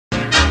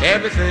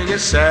Everything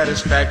is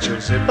satisfaction.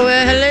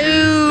 Well,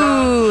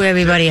 hello,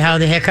 everybody. How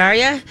the heck are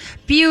you?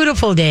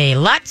 Beautiful day.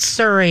 Lots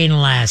of rain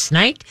last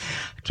night.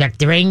 Checked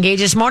the rain gauge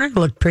this morning.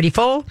 Looked pretty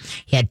full.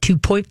 He had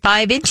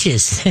 2.5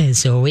 inches.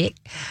 So it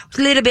was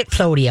a little bit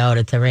floaty out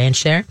at the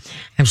ranch there.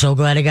 I'm so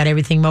glad I got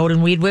everything mowed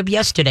and weed whipped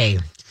yesterday.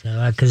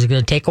 So, because it's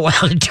going to take a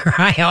while to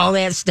dry all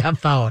that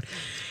stuff out.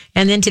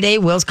 And then today,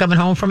 Will's coming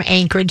home from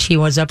Anchorage. He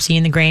was up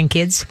seeing the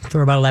grandkids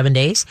for about 11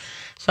 days.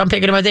 So I'm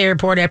picking him at the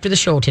airport after the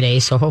show today.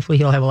 So hopefully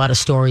he'll have a lot of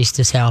stories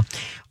to tell.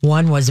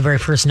 One was the very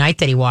first night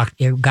that he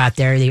got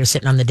there. They were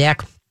sitting on the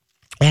deck,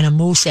 and a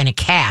moose and a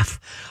calf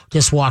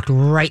just walked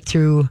right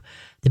through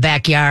the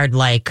backyard,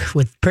 like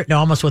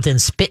almost within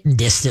spitting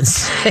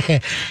distance.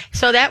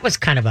 So that was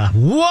kind of a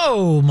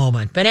whoa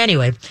moment. But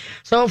anyway,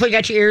 so hopefully you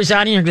got your ears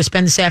on and you're going to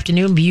spend this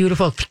afternoon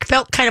beautiful.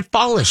 Felt kind of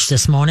fallish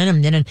this morning.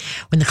 And then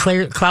when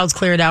the clouds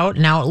cleared out,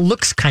 now it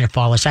looks kind of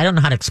fallish. I don't know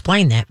how to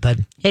explain that, but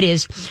it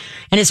is.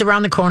 And it's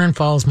around the corner, and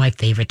fall is my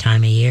favorite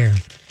time of year.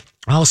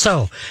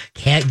 Also,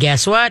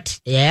 guess what?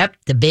 Yep,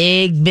 the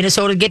big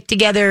Minnesota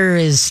get-together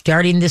is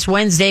starting this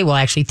Wednesday. Well,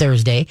 actually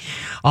Thursday.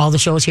 All the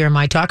shows here in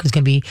My Talk is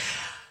going to be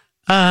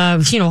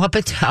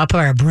up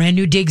our brand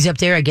new digs up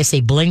there. I guess they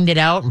blinged it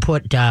out and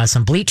put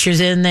some bleachers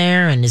in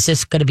there, and it's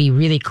just going to be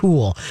really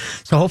cool.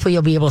 So hopefully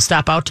you'll be able to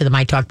stop out to the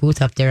My Talk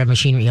booth up there at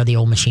Machinery Hill, the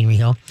old Machinery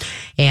Hill,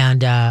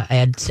 and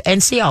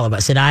see all of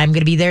us. And I'm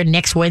going to be there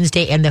next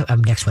Sunday and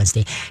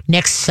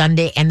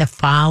the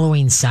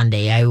following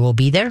Sunday. I will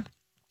be there.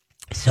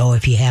 So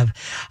if you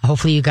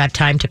hopefully you got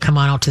time to come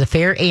on out to the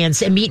fair and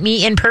meet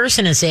me in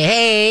person and say,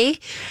 hey.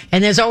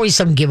 And there's always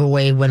some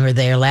giveaway when we're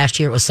there. Last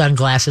year it was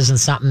sunglasses and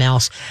something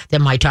else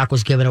that My Talk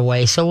was giving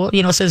away. So,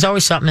 so there's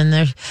always something in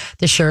there.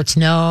 The shirts.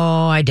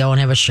 No, I don't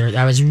have a shirt.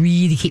 I was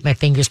really keep my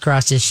fingers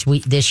crossed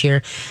this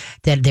year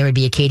that there would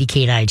be a Katie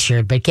K9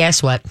 shirt. But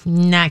guess what?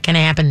 Not going to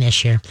happen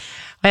this year.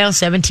 Well,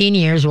 17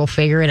 years, we'll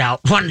figure it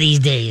out one of these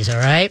days, all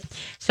right?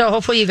 So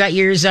hopefully you got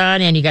yours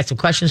on and you got some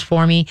questions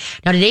for me.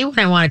 Now, today what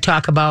I want to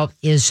talk about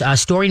is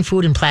storing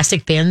food in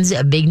plastic bins,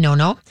 a big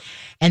no-no.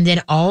 And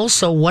then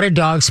also, what are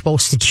dogs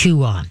supposed to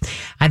chew on?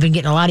 I've been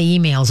getting a lot of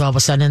emails all of a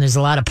sudden, and there's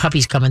a lot of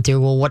puppies coming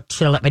through. Well, what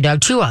should I let my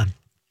dog chew on?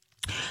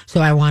 So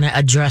I want to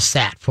address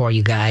that for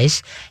you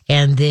guys.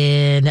 And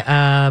then,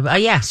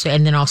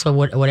 and then also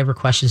whatever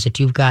questions that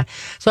you've got.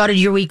 So how did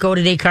your week go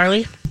today,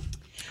 Carly?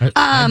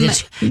 That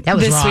was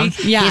this wrong.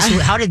 Week, yeah.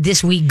 How did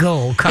this week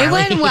go, Carly? It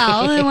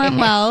went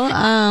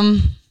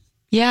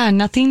well.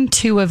 Nothing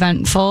too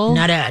eventful.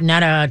 Not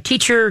a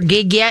teacher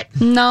gig yet?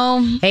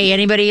 No. Hey,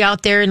 anybody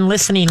out there in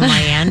listening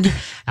land?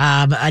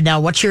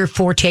 Now, what's your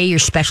forte, your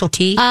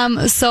specialty?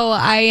 So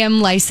I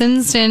am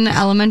licensed in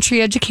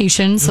elementary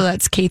education, so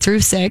that's K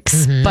through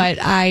 6, but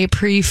I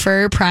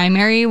prefer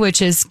primary,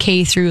 which is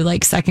K through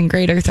like 2nd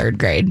grade or 3rd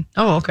grade.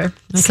 Oh, okay.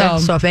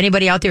 So if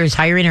anybody out there is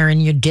hiring or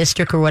in your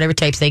district or whatever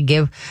types they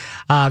give,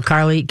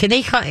 Carly, can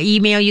they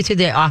email you through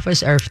the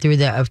office or through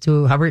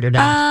Hubbard or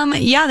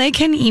not? Yeah, they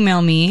can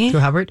email me.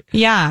 Through Hubbard?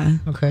 Yeah.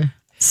 Okay.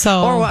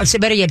 So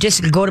better yet,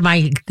 just go to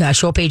my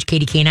show page,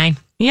 Katie K9.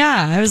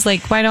 Yeah, I was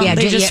like, why don't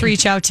they just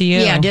reach out to you?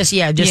 Yeah,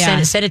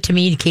 send it to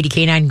me, Katie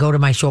K9, and go to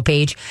my show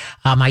page,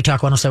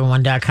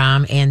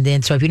 mytalk1071.com. And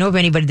then, so if you know of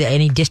anybody,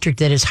 any district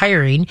that is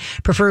hiring,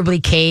 preferably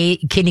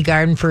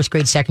kindergarten, 1st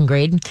grade, 2nd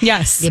grade.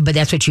 Yes. Yeah, but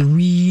that's what you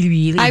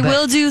really I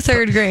will do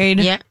 3rd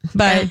grade. Yeah.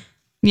 But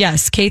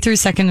yes, K through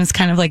 2nd is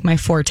kind of like my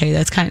forte.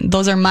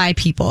 Those are my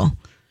people.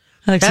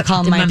 I like to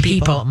call them my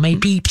people. My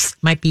peeps.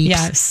 My peeps.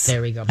 Yes.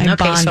 There we go.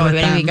 Okay, so if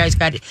any of you guys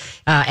got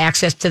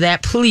access to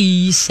that,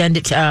 please send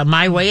it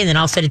my way, and then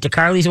I'll send it to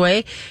Carly's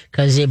way,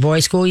 because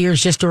school year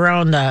is just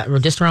around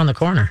the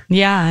corner.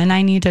 Yeah, and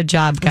I need a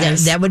job,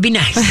 guys. That would be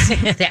nice.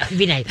 That would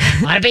be nice.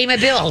 I want to pay my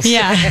bills.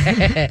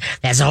 Yeah.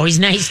 That's always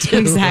nice, too.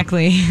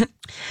 Exactly.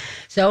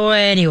 So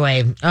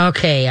anyway,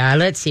 okay,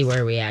 let's see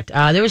where we at.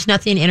 There was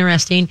nothing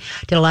interesting.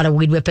 Did a lot of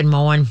weed whipping,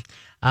 mowing.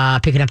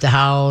 Picking up the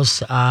house,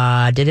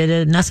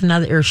 nothing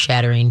other earth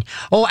shattering.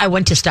 Oh, I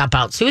went to Stop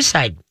Out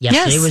Suicide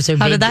yesterday. Yes.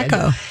 How did that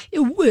go? It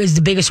was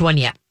the biggest one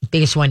yet.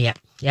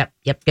 Yep.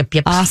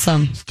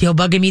 Awesome. Still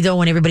bugging me though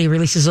when everybody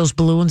releases those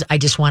balloons. I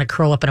just want to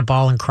curl up in a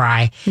ball and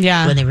cry.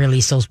 Yeah. When they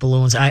release those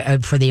balloons, I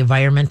for the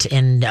environment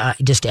and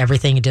just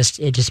everything. It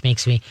just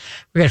makes me.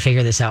 We're gonna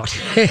figure this out. So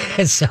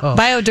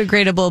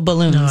biodegradable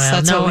balloons.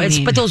 That's what we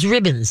need. But those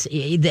ribbons.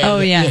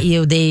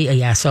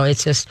 Yeah. So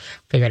it's just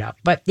figured out.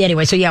 But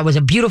anyway, so yeah, it was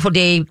a beautiful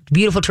day,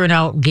 beautiful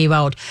turnout. Gave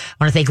out.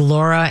 I want to thank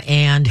Laura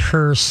and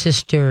her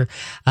sister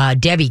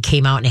Debbie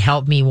came out and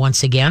helped me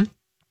once again.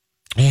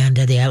 And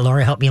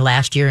Laura helped me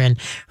last year, and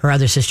her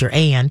other sister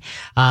Ann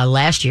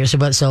last year.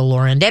 So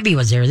Laura and Debbie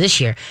was there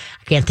this year.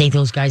 I can't thank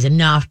those guys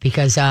enough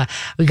because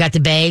we got the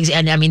bags,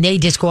 and I mean they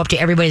just go up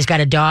to everybody's got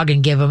a dog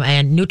and give them.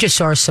 And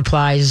Nutrisource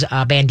supplies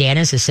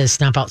bandanas that says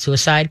 "Stomp Out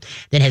Suicide,"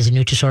 that has a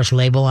Nutrisource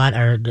label on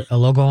or a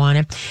logo on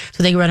it.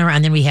 So they run around.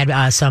 And then we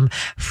had some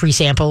free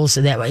samples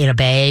that in a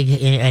bag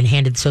and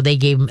handed. So they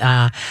gave.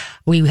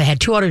 We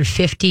had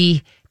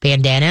 250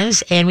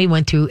 bandanas, and we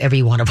went through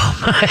every one of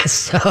them.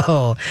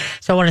 So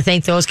I want to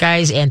thank those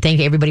guys and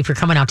thank everybody for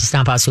coming out to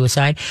Stomp Out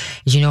Suicide.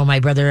 As you know,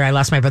 I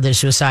lost my brother to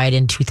suicide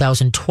in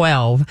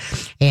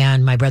 2012,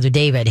 and my brother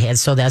David had.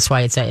 So that's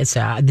why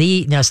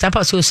now Stomp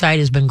Out Suicide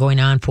has been going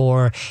on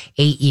for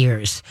 8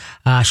 years.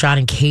 Sean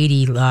and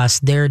Katie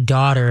lost their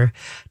daughter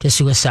to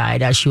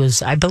suicide.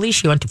 I believe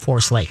she went to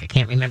Forest Lake. I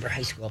can't remember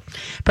high school,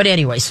 but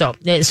anyway, so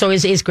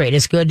it's great.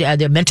 It's good.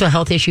 The mental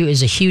health issue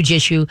is a huge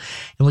issue,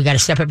 and we got to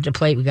step up to the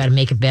plate. We got to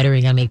make it better.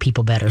 We got to make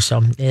people better. So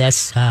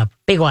that's a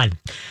big one.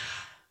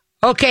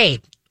 Okay.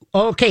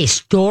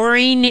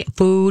 Storing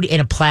food in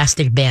a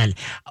plastic bin.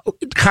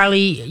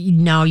 Carly,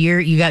 now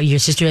you got your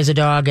sister has a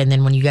dog, and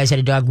then when you guys had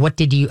a dog,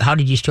 how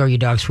did you store your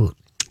dog's food?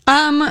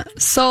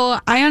 So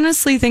I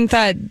honestly think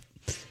that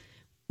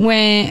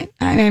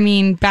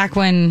back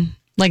when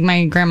like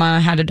my grandma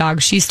had a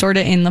dog, she stored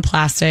it in the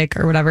plastic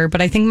or whatever.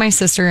 But I think my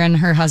sister and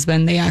her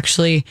husband, they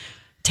actually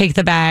take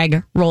the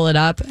bag, roll it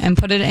up, and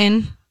put it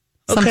in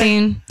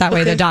something. That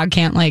way the dog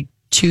can't like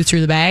chew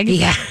through the bag.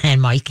 Yeah, and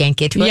mice can't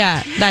get to it.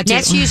 Yeah,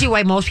 that's usually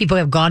why most people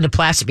have gone to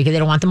plastic, because they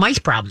don't want the mice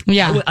problem.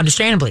 Yeah.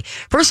 Understandably.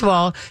 First of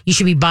all, you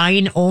should be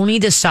buying only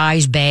the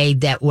size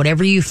bag that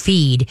whatever you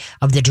feed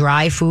of the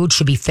dry food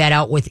should be fed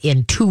out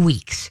within 2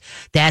 weeks.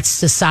 That's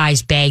the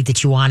size bag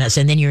that you want us,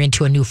 and then you're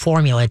into a new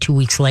formula 2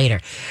 weeks later.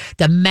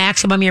 The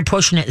maximum you're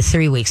pushing it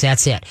 3 weeks.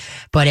 That's it.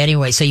 But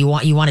anyway, so you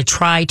want to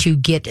try to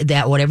get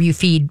that whatever you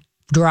feed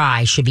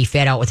dry should be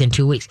fed out within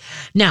 2 weeks.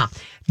 Now,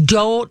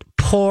 don't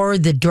pour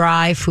the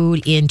dry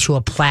food into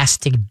a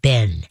plastic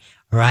bin,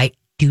 right?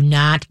 Do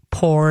not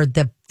pour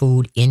the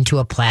food into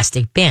a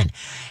plastic bin.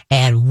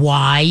 And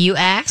why, you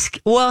ask?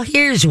 Well,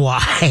 here's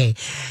why.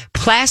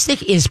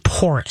 Plastic is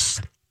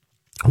porous,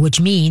 which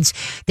means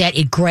that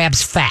it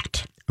grabs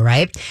fat.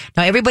 Right?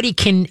 Now, everybody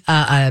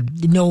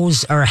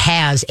knows or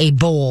has a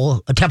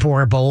bowl, a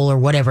Tupperware bowl or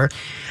whatever,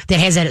 that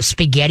has that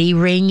spaghetti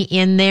ring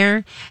in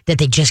there that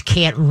they just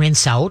can't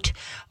rinse out.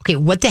 Okay,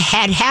 what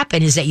had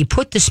happened is that you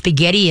put the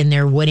spaghetti in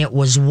there when it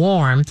was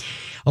warm.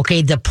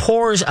 Okay, the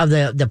pores of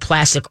the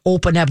plastic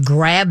open up,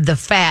 grab the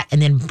fat, and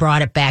then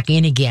brought it back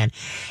in again.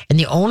 And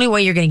the only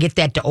way you're going to get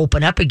that to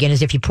open up again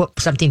is if you put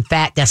something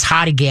fat that's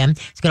hot again.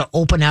 It's going to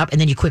open up,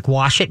 and then you quick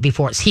wash it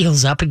before it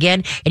heals up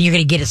again, and you're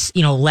going to get it,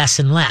 less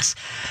and less.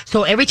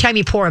 So every time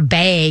you pour a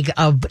bag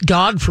of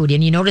dog food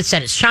in, you notice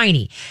that it's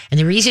shiny. And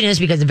the reason is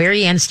because the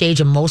very end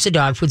stage of most of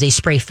dog food, they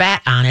spray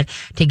fat on it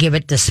to give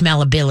it the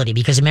smellability.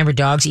 Because remember,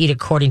 dogs eat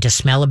according to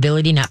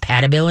smellability, not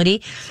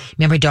patability.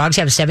 Remember, dogs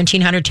have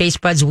 1,700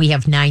 taste buds. We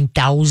have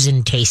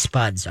 9,000 taste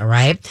buds. All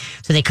right.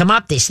 So they come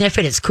up, they sniff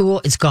it. It's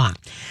cool. It's gone.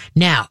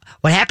 Now,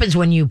 what happens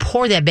when you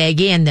pour that bag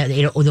in,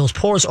 those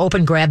pores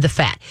open, grab the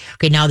fat.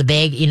 Okay. Now the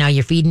bag,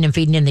 you're feeding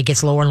and it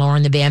gets lower and lower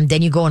in the bin.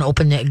 Then you go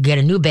and get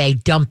a new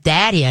bag, dump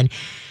that in.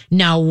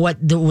 Now,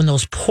 when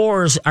those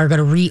pores are going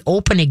to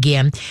reopen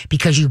again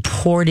because you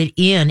poured it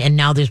in and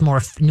now there's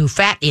more new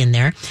fat in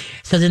there.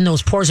 So then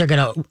those pores are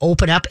going to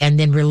open up and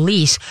then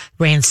release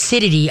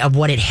rancidity of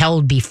what it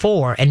held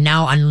before. And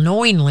now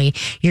unknowingly,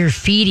 you're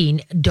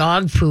feeding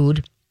dog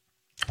food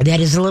that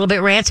is a little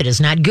bit rancid. It's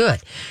not good.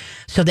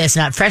 So that's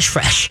not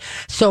fresh.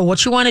 So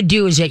what you want to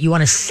do is that you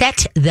want to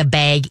set the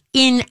bag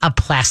in a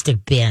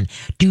plastic bin.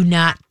 Do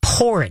not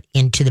pour it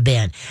into the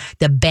bin.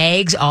 The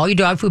bags, all your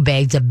dog food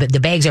bags, the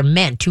bags are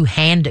meant to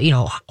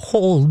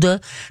hold the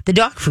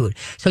dog food.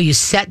 So you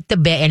set the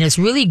bag, and it's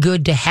really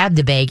good to have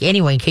the bag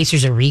anyway in case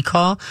there's a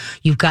recall.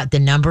 You've got the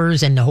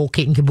numbers and the whole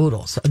kit and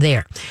caboodle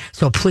there.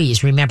 So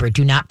please remember,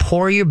 do not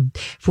pour your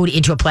food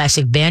into a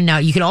plastic bin. Now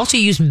you can also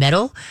use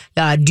metal.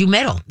 Do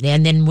metal,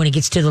 and then when it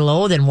gets to the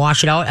low, then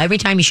wash it out. Every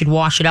time you should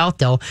wash it out,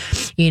 though,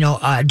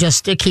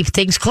 just to keep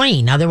things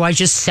clean. Otherwise,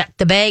 just set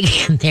the bag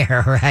in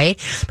there, right?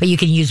 But you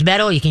can use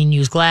metal, you can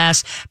use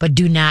glass, but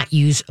do not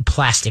use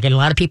plastic. And a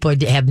lot of people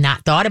have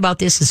not thought about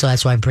this, and so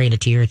that's why I'm bringing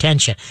it to your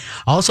attention.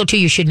 Also, too,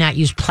 you should not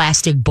use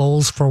plastic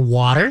bowls for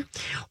water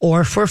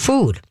or for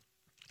food.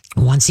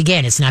 Once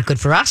again, it's not good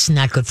for us,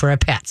 not good for our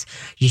pets.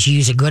 You should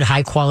use a good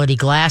high-quality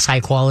glass,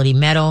 high-quality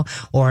metal,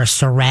 or a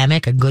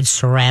good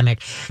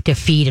ceramic to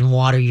feed and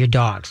water your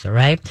dogs, all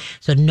right?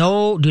 So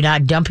do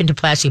not dump into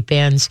plastic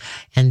bins,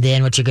 and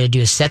then what you're going to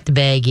do is set the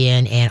bag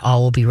in, and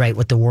all will be right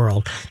with the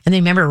world. And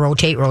then remember,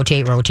 rotate.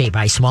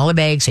 Buy smaller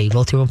bags so you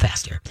go through them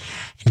faster.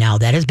 And now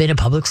that has been a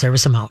public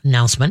service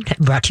announcement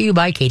brought to you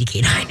by Katie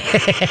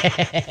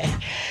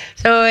K9.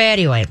 So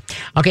anyway,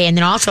 okay, and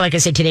then also, like I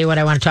said, today what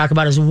I want to talk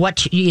about is what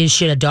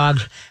should a dog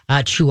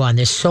chew on.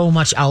 There's so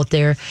much out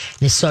there.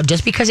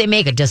 Just because they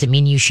make it doesn't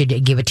mean you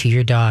should give it to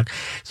your dog.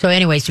 So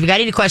anyway, so if you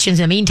got any questions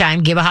in the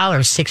meantime, give a holler,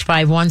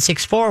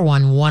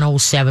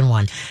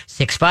 651-641-1071.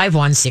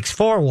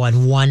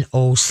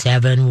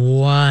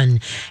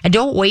 651-641-1071. And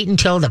don't wait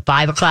until the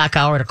 5 o'clock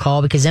hour to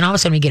call, because then all of a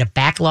sudden we get a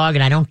backlog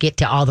and I don't get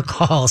to all the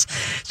calls.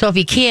 So if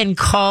you can,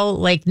 call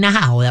like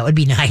now. That would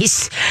be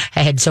nice.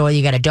 And so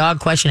you got a dog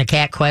question, a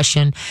cat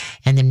question,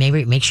 and then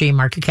maybe make sure you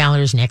mark your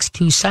calendars. Next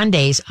 2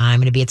 Sundays, I'm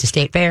going to be at the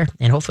State Fair,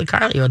 and hopefully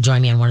Carly will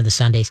join me on one of the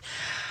Sundays.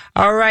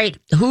 All right.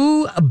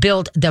 Who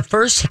built the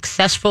first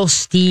successful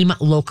steam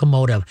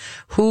locomotive?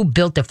 Who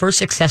built the first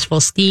successful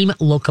steam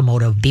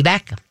locomotive? Be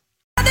back.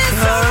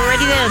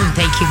 Alrighty then.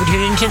 Thank you for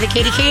tuning into the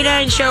Katie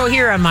K9 Show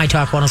here on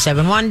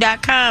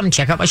MyTalk1071.com.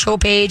 Check out my show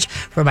page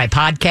for my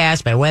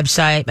podcast, my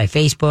website, my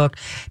Facebook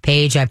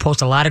page. I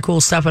post a lot of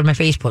cool stuff on my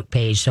Facebook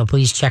page, so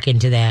please check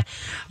into that.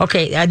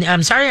 Okay,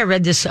 I'm sorry I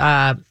read this.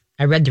 I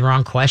read the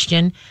wrong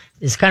question.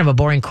 It's kind of a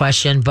boring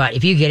question, but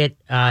if you get it,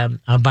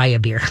 I'll buy you a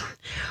beer.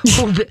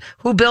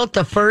 Who built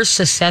the first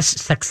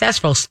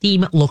successful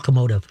steam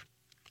locomotive?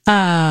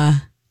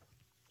 I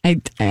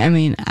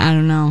mean, I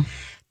don't know.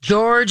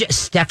 George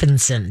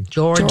Stephenson.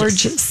 George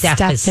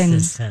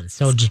Stephenson.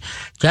 So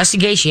just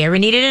in case you ever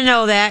needed to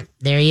know that,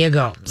 there you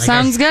go.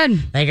 Sounds good.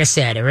 Like I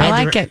said,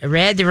 I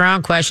read the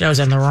wrong question. I was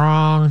on the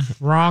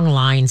wrong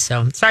line.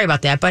 So sorry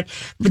about that. But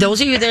for those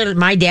of you that,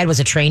 my dad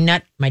was a train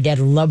nut. My dad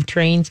loved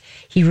trains.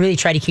 He really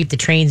tried to keep the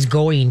trains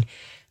going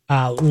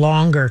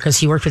longer because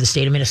he worked for the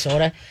state of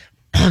Minnesota.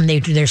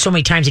 There's so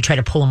many times they try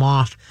to pull them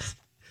off.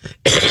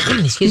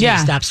 Excuse me,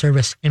 stop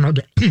service.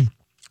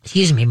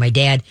 Excuse me, my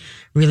dad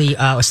really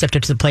stepped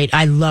up to the plate.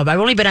 I've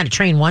only been on a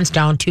train once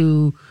down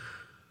to,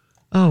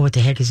 what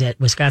the heck is that?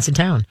 Wisconsin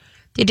town.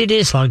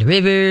 It's along the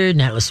river,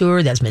 not Le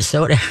Sueur, that's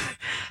Minnesota.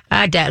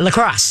 La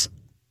Crosse.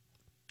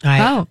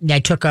 I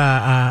took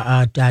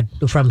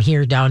from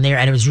here down there,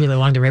 and it was really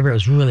along the river. It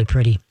was really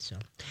pretty. So,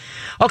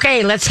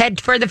 okay, let's head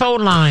for the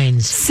phone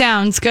lines.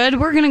 Sounds good.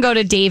 We're going to go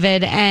to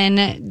David,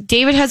 and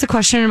David has a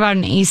question about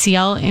an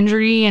ACL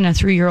injury and a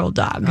 3-year-old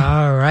dog.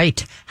 All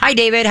right. Hi,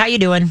 David. How you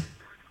doing?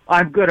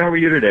 I'm good. How are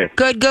you today?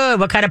 Good.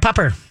 What kind of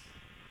pupper?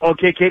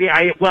 Okay, Katie.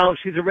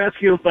 She's a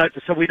rescue, but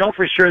so we know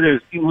for sure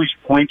there's English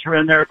pointer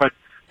in there, but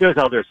there's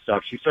other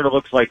stuff. She sort of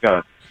looks like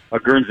a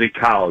Guernsey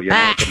cow, with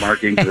the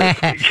markings.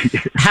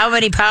 How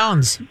many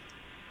pounds?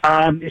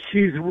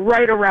 She's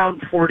right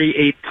around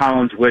 48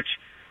 pounds, which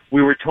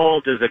we were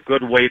told is a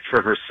good weight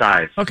for her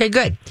size. Okay,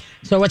 good.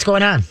 So what's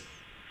going on?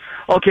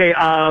 Okay,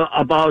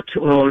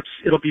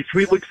 it'll be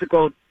 3 weeks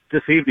ago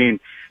this evening.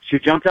 She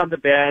jumped on the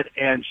bed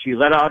and she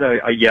let out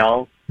a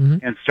yell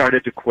and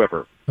started to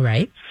quiver.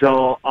 Right.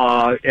 So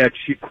and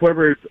she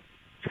quivered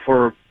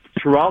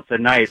throughout the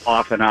night,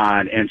 off and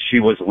on, and she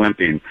was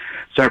limping.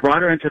 So I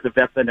brought her into the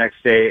vet the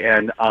next day,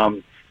 and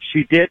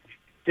she did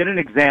an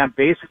exam,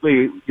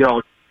 basically,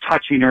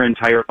 touching her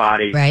entire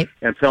body, right,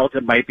 and felt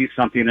it might be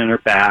something in her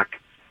back.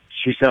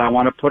 She said, "I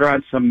want to put her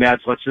on some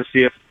meds. Let's just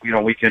see if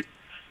we can."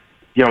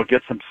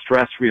 Get some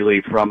stress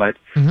relief from it.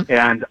 Mm-hmm.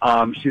 And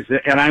she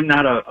said, and I'm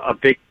not a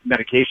big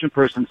medication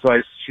person,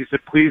 so she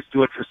said, please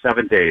do it for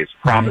 7 days.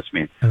 Promise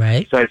me. All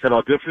right. So I said,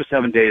 I'll do it for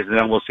 7 days, and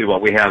then we'll see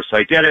what we have. So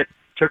I did it,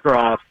 took her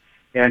off,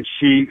 and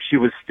she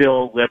was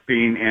still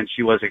limping, and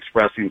she was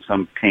expressing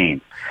some pain.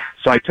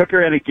 So I took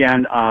her in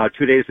again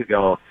 2 days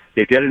ago.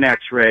 They did an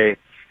X-ray,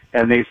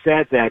 and they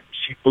said that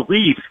she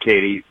believes,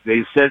 Katie,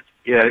 they said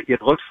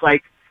it looks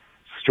like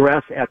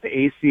stress at the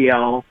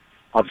ACL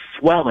of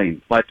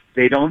swelling, but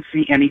they don't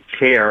see any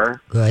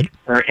tear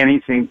or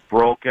anything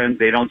broken.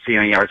 They don't see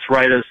any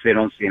arthritis. They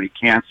don't see any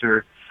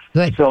cancer.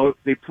 Good. So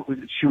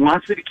she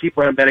wants me to keep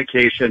her on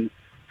medication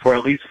for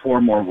at least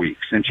 4 more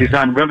weeks. And she's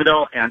on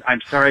Rimadyl, and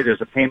I'm sorry,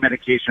 there's a pain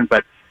medication,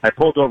 but I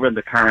pulled over in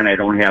the car and I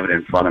don't have it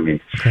in front of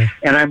me. Okay.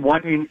 And I'm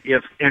wondering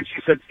and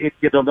she said,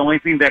 the only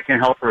thing that can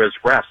help her is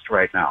rest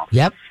right now.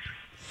 Yep.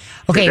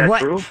 Okay. Is that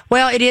true?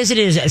 Well, it is.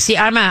 See,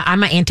 I'm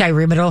an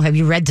anti-Rimadyl. Have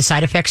you read the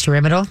side effects to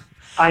Rimadyl?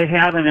 I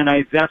haven't,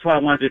 and that's why I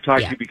wanted to talk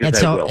to you,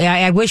 because I will.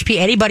 I wish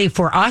anybody,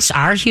 for us,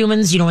 our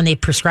humans, when they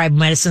prescribe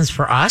medicines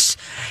for us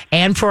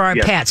and for our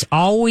pets,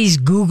 always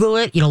Google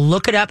it,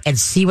 look it up and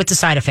see what the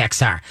side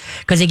effects are.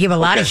 Because they give a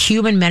lot of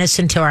human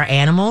medicine to our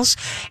animals,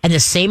 and the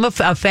same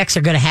effects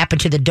are going to happen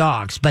to the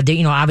dogs. But,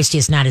 obviously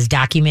it's not as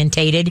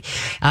documented.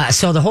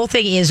 So the whole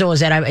thing is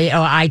that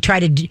I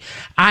try to,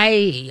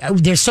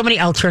 there's so many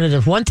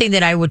alternatives. One thing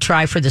that I would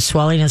try for the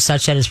swelling and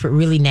such that is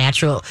really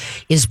natural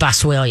is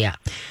Boswellia.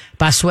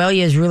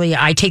 Boswellia is really,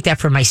 I take that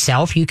for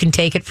myself. You can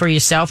take it for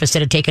yourself.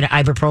 Instead of taking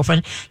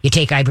ibuprofen, you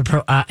take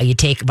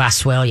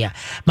Boswellia.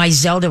 My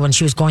Zelda, when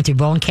she was going through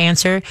bone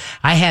cancer,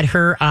 I had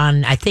her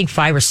on, I think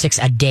 5 or 6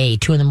 a day,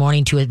 2 in the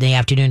morning, 2 in the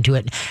afternoon,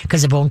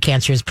 because the bone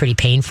cancer is pretty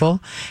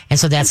painful. And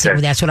so that's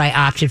what I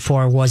opted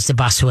for, was the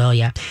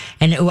Boswellia.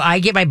 And I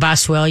get my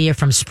Boswellia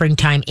from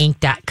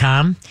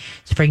springtimeinc.com,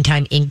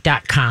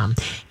 springtimeinc.com.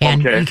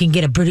 And you can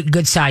get a pretty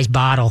good sized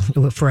bottle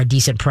for a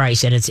decent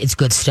price, and it's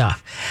good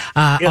stuff.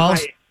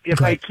 If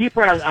I keep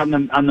her on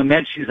the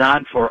med she's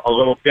on for a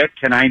little bit,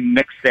 can I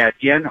mix that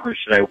in, or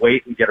should I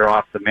wait and get her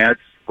off the meds?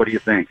 What do you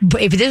think?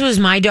 But if this was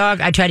my dog,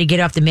 I'd try to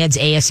get off the meds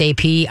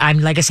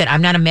ASAP. Like I said,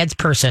 I'm not a meds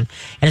person,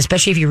 and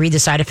especially if you read the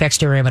side effects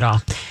to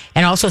Rimadyl.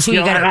 And also, so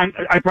you got.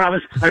 I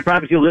promise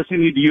you,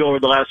 listening to you over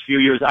the last few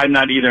years, I'm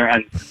not either,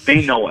 and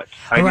they know it.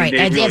 Right,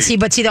 and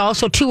see,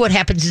 also too, what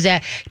happens is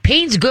that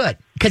pain's good.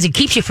 because it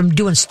keeps you from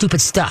doing stupid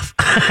stuff.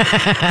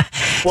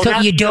 Well, so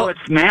that's, you don't.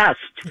 it's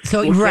masked.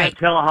 So we right. can't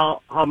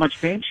tell how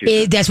much pain she's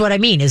in. That's what I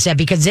mean, is that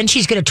because then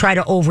she's going to try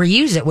to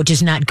overuse it, which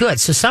is not good.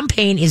 So some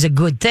pain is a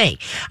good thing.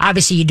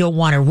 Obviously, you don't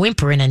want her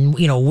whimpering and,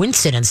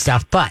 wincing and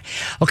stuff. But,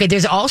 okay,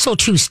 there's also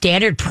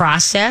standard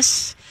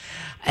process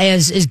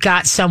is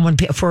got someone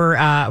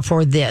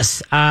for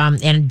this.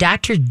 And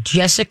Dr.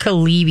 Jessica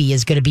Levy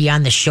is going to be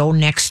on the show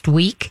next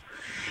week.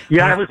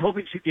 Yeah, I was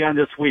hoping she'd be on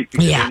this week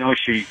because I know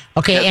she.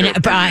 Okay,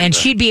 and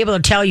she'd be able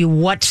to tell you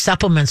what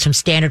supplements from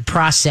Standard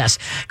Process.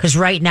 Because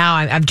right now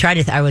I'm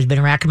trying to. I was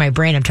been racking my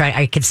brain.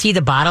 I can see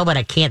the bottle, but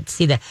I can't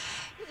see the.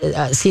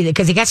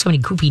 Because they got so many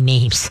goofy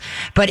names.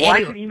 But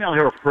I can email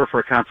her for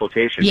a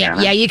consultation.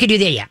 Yeah, you could do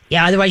that.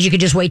 Yeah. Otherwise, you could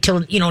just wait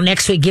till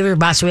next week. Give her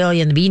Boswellia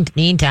in the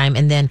meantime,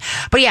 and then.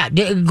 But yeah,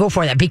 go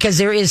for that because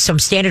there is some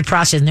standard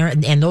process,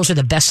 and those are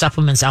the best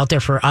supplements out there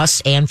for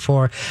us and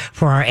for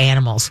our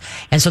animals.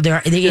 And so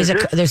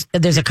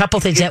there's a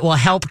couple things that will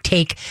help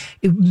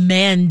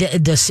mend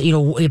this.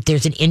 If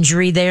there's an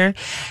injury there,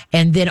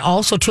 and then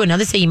also too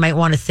another thing you might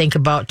want to think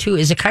about too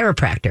is a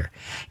chiropractor.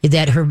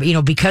 That her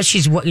because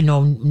she's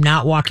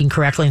not walking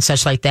correctly and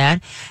such like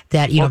that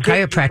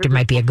chiropractor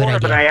might be a good idea.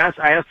 But I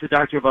asked the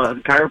doctor about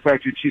the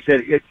chiropractor, and she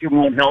said it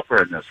won't help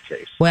her in this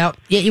case. Well,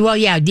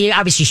 yeah.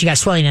 Obviously, she got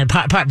swelling in the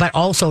part, but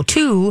also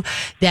too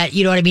that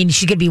she's going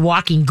to be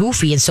walking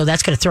goofy, and so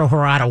that's going to throw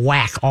her out of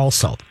whack.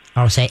 Also,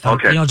 I'll say,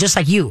 okay. Just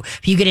like you,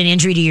 if you get an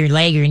injury to your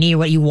leg or your knee or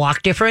what, you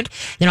walk different,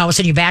 then all of a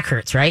sudden your back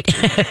hurts, right?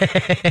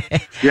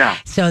 Yeah.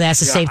 So that's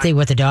the same thing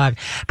with the dog.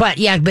 But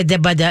yeah,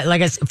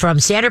 from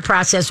Standard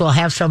Process, we'll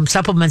have some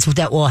supplements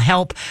that will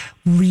help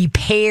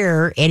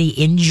repair any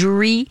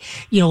injury,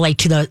 like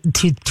to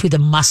the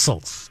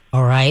muscles.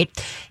 All right,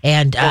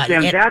 and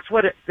that's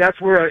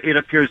where it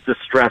appears the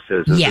stress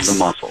is in the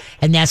muscle,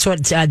 and that's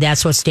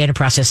what Standard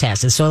Process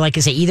has. And so, like I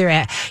say,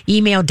 either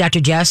email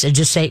Dr. Jess and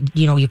just say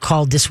you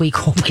called this week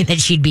hoping that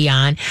she'd be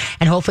on,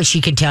 and hopefully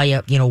she can tell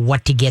you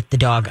what to get the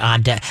dog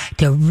on to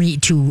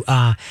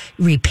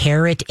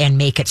repair it and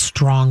make it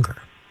stronger.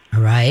 All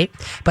right,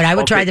 but I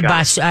would try the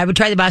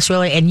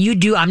Boswellia, and you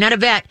do. I'm not a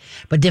vet,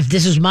 but if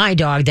this is my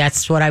dog,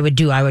 that's what I would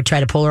do. I would try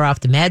to pull her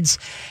off the meds,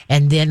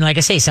 and then, like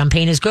I say, some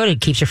pain is good.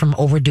 It keeps her from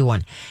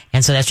overdoing,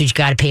 and so that's what you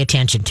got to pay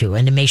attention to,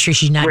 and to make sure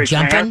she's not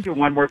jumping. Can I ask you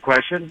one more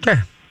question?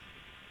 Sure.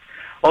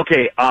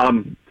 Okay,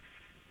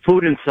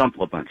 food and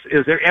supplements.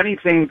 Is there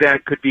anything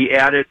that could be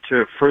added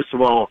to, first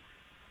of all,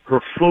 her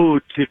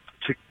food to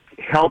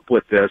help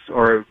with this,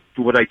 or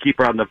would I keep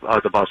her on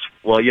the bus?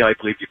 Well, yeah, I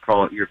believe you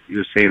call it. You're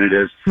saying it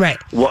is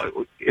right. What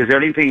is there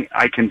anything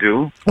I can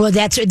do? Well,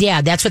 that's what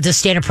the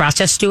Standard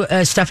Process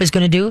stuff is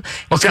going to do.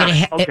 It's going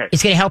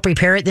to help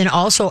repair it. Then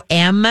also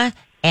MSM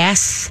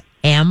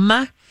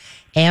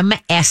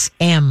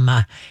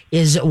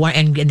is one,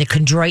 and the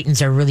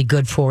chondroitins are really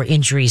good for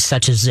injuries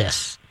such as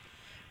this.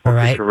 All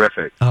right.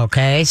 Terrific.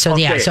 Okay. So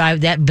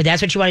but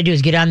that's what you want to do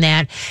is get on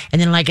that. And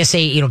then, like I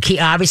say,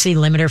 obviously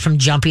limit her from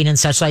jumping and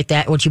such like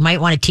that. What you might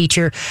want to teach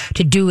her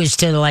to do is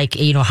to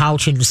how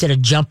to, instead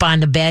of jump on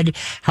the bed,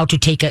 how to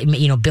take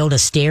build a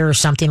stair or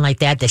something like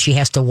that she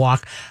has to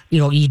walk.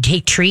 You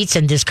take treats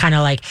and just kind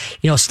of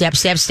step,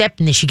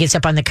 and then she gets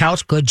up on the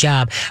couch. Good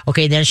job.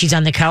 Okay. Then she's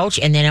on the couch,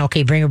 and then,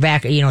 bring her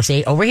back,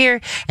 say over here,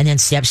 and then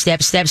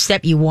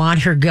step. You want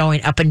her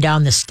going up and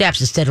down the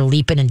steps instead of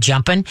leaping and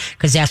jumping,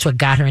 because that's what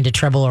got her into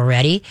trouble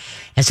already.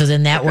 And so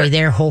then that way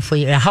there,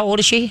 hopefully, how old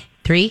is she?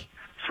 3?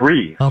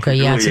 3. Okay,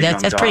 yeah. So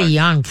that's pretty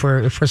young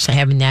for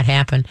having that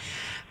happen.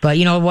 But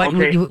you know what?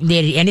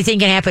 Okay. Anything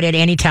can happen at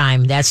any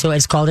time. That's why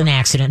it's called an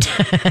accident.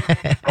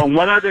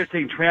 One other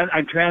thing.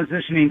 I'm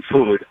transitioning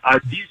food.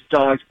 These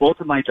dogs, both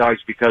of my dogs,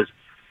 because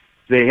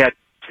they had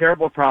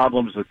terrible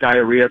problems with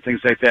diarrhea,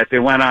 things like that, they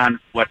went on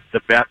what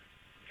the vet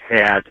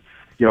had,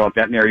 a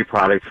veterinary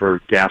product for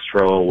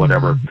gastro or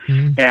whatever.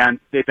 Mm-hmm. And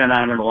they've been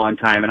on it a long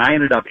time. And I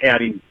ended up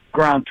adding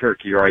ground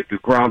turkey, or I do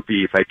ground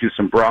beef. I do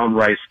some brown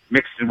rice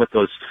mixed in with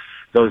those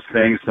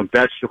things, some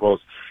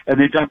vegetables, and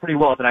they've done pretty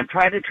well. But I'm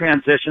trying to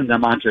transition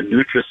them onto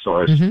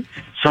Nutrisource. Mm-hmm.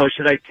 So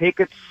should I take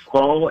it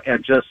slow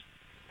and just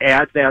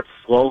add that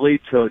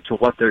slowly to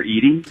what they're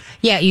eating?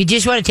 Yeah, you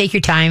just want to take your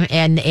time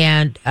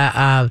and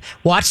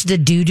watch the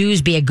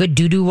doo-doos. Be a good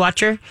doo-doo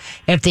watcher.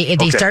 If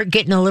they start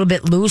getting a little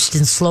bit loose,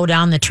 then slow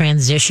down the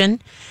transition.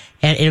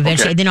 And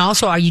eventually, then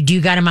also, do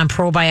you got them on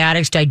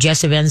probiotics,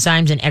 digestive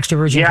enzymes, and extra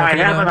virgin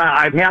coconut oil?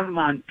 I have them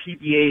on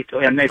PB8,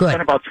 and they've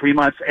been about 3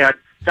 months. And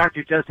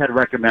Dr. Jess had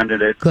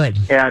recommended it. Good.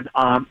 And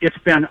it's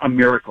been a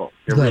miracle.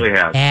 It really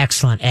has.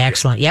 Excellent.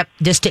 Yep.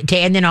 Just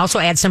and then also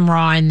add some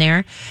raw in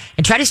there,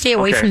 and try to stay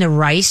away from the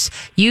rice.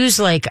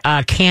 Use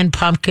canned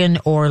pumpkin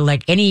or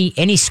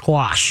any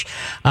squash,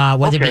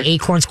 whether it be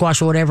acorn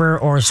squash or whatever,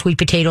 or sweet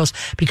potatoes,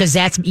 because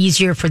that's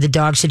easier for the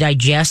dogs to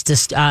digest.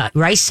 This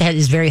rice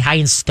is very high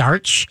in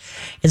starch,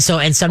 and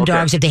some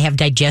dogs, if they have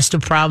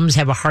digestive problems,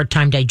 have a hard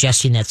time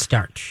digesting that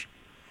starch.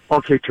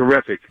 Okay.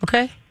 Terrific.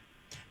 Okay.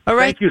 All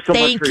right. Thank you so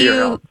much for your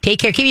help. Take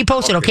care. Keep me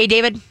posted, okay,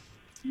 David?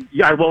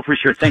 Yeah, I will for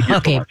sure. Thank you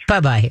so much.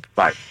 Bye-bye.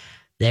 Bye.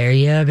 There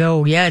you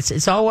go. Yeah,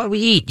 it's all what we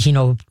eat. You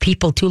know,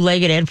 people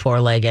 2-legged and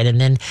 4-legged.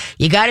 And then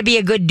you got to be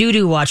a good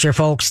doo-doo watcher,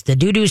 folks. The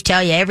doo-doos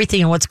tell you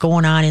everything and what's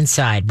going on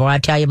inside. Boy, I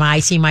tell you, I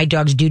see my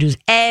dog's doo-doos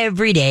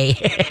every day.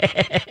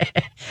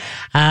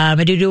 I'm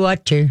a doo-doo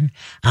watcher.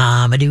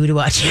 I'm a doo-doo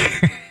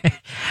watcher.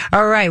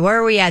 All right, where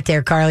are we at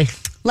there, Carly?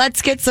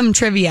 Let's get some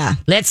trivia.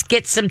 Let's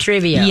get some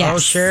trivia. Yes. Oh,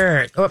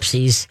 sure.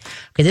 Oopsies.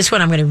 Okay, this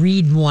one I'm going to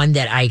read one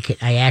that I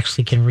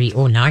actually can read.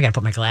 Oh, now I got to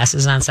put my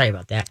glasses on. Sorry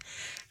about that.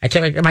 I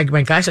took my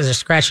glasses are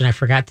scratched, and I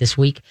forgot this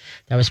week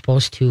that I was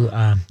supposed to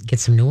get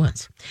some new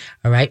ones.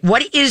 All right.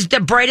 What is the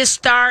brightest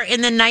star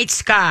in the night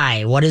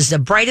sky? What is the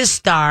brightest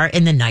star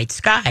in the night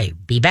sky?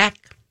 Be back.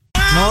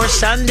 More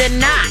sun than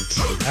not.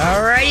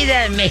 All righty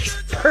then.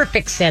 Makes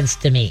perfect sense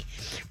to me.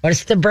 What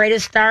is the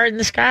brightest star in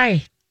the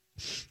sky?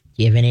 Do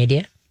you have any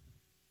idea?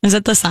 Is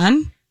it the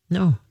sun?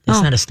 No,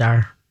 it's not a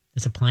star.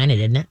 It's a planet,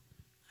 isn't it?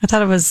 I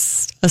thought it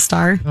was a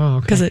star. Oh,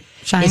 okay. Because it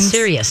shines. It's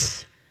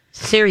Sirius.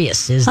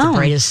 Sirius is the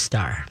brightest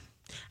star.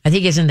 I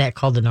think isn't that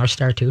called the North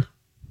Star too?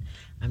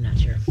 I'm not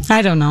sure.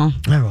 I don't know.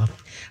 Oh well.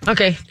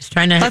 Okay, just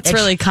trying to. That's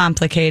really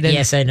complicated.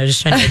 Yes, I know.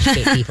 Just trying to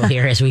educate people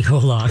here as we go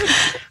along.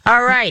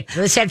 All right,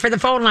 let's head for the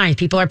phone lines.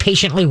 People are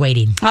patiently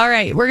waiting. All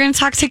right, we're going to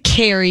talk to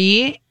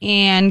Carrie,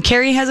 and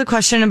Carrie has a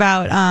question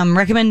about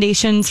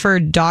recommendations for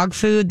dog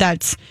food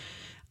that's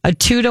a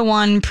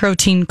 2-to-1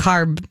 protein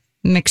carb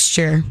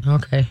mixture.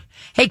 Okay.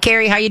 Hey,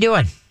 Carrie, how you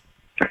doing?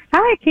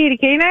 Hi, Katie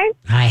K9.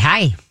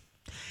 Hi.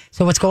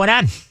 So what's going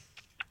on?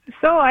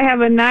 So I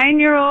have a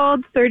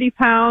 9-year-old,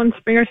 30-pound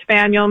Springer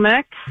Spaniel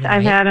mix. Right.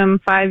 I've had him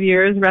 5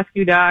 years,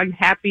 rescue dog,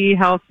 happy,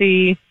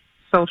 healthy,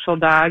 social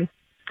dog.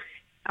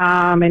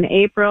 In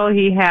April,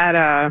 he had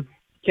a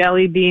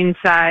jelly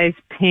bean-sized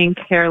pink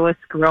hairless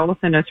growth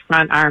in his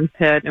front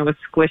armpit. It was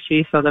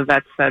squishy, so the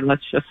vet said,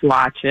 let's just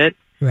watch it.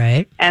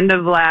 Right. End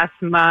of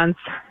last month,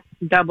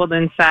 doubled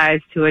in size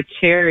to a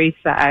cherry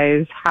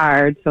size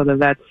hard, so the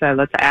vet said,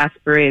 let's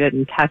aspirate it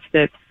and test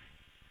it.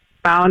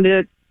 Found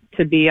it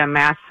to be a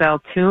mast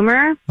cell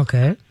tumor.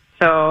 Okay.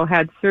 So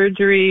had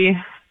surgery,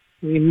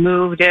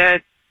 removed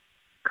it,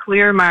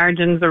 clear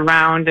margins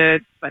around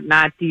it, but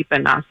not deep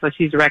enough. So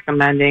she's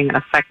recommending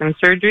a second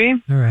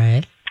surgery All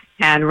right.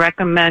 and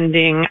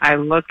recommending I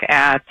look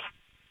at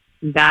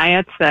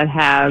diets that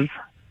have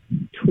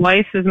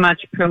twice as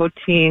much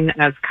protein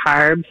as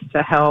carbs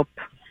to help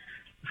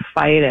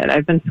fight it.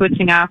 I've been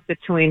switching off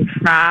between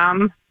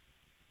Fromm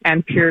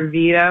and Pure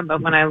Vita,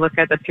 but when I look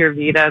at the Pure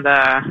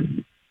Vita,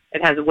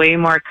 it has way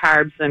more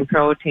carbs than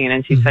protein.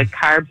 And she said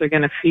carbs are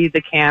going to feed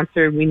the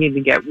cancer. We need to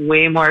get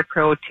way more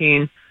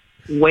protein,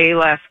 way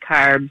less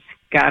carbs.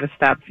 Got to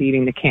stop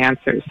feeding the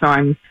cancer. So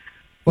I'm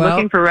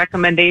looking for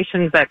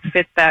recommendations that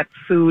fit that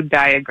food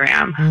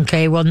diagram.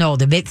 Okay, well, no.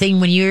 The big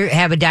thing when you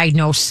have a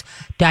diagnosis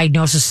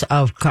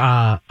of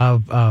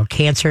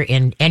cancer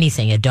in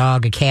anything, a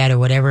dog, a cat, or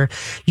whatever,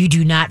 you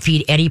do not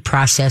feed any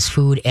processed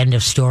food. End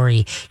of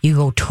story. You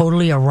go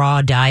totally a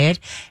raw diet,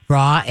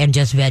 raw and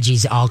just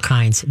veggies, all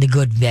kinds, the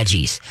good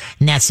veggies,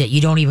 and that's it.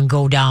 You don't even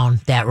go down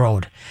that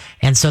road.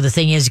 And so the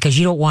thing is, because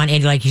you don't want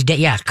any, like you did,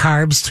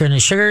 carbs turn into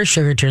sugar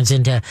turns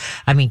into,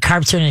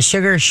 carbs turn into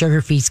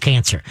sugar feeds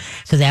cancer.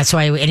 So that's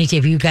why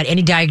if you've got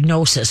any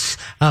diagnosis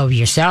of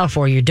yourself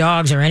or your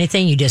dogs or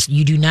anything, you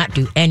do not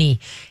do any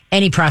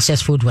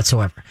processed food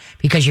whatsoever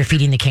because you're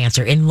feeding the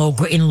cancer in low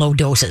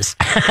doses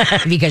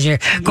because you're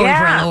going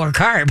for a lower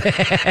carb.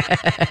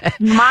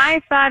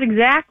 My thought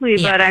exactly,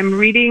 but I'm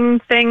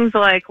reading things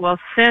like, well,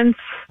 since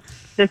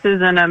this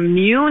is an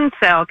immune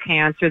cell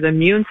cancer, the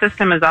immune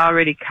system is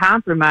already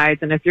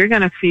compromised, and if you're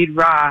going to feed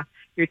raw,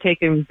 you're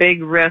taking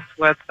big risks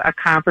with a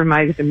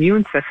compromised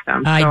immune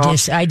system.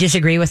 I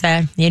disagree with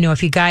that.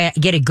 If you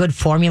get a good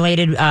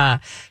formulated raw,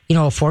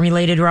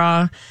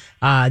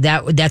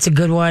 that's a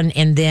good one.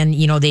 And then,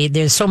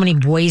 there's so many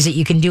ways that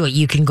you can do it.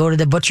 You can go to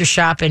the butcher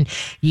shop and,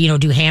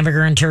 do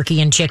hamburger and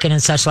turkey and chicken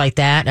and such like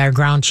that, or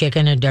ground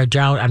chicken or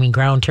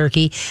ground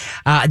turkey.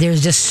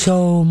 There's just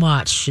so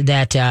much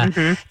that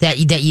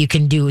you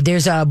can do.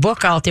 There's a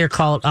book out there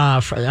called,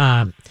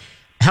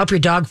 Help Your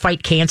Dog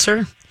Fight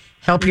Cancer.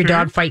 Help Your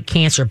Dog Fight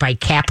Cancer by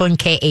Kaplan,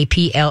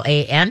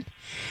 Kaplan.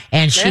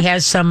 And she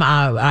has some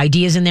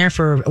ideas in there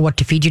for what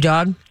to feed your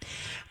dog.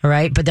 All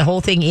right. But the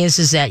whole thing is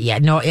that,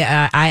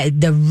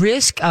 the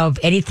risk of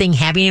anything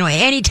happening,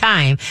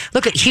 anytime,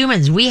 look at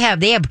humans. They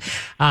have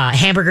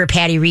hamburger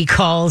patty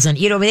recalls and,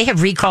 they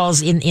have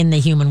recalls in the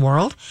human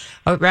world.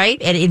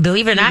 Right. And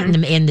believe it or not,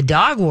 in the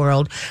dog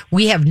world,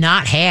 we have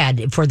not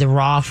had for the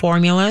raw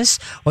formulas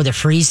or the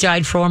freeze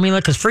dried formula,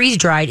 because freeze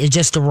dried is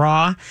just the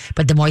raw,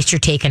 but the moisture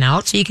taken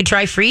out. So you can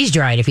try freeze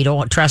dried if you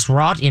don't trust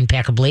raw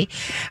impeccably.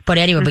 But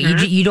anyway, but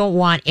you don't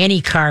want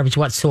any carbs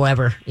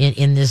whatsoever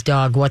in this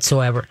dog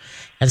whatsoever.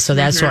 And so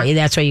that's why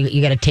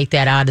you got to take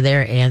that out of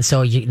there. And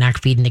so you're not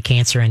feeding the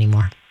cancer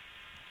anymore.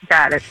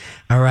 Got it.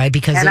 All right.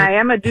 Because I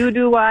am a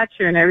doo-doo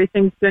watcher and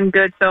everything's been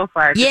good so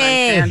far.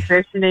 Yay. I'm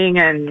transitioning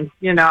and,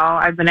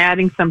 I've been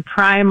adding some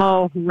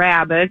Primal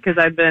Rabbit because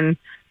I've been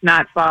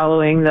not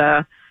following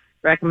the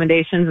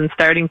recommendations and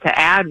starting to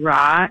add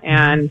raw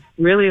and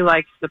really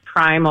likes the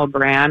Primal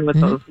brand with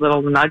those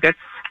little nuggets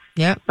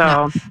Yeah.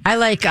 So No. I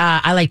like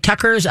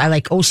Tucker's, I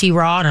like OC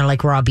Raw, and I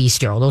like Raw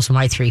Bistro. Those are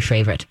my 3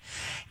 favorite.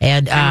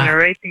 And I'm going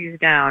to write these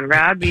down.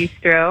 Raw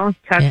Bistro,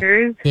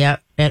 Tucker's. yeah,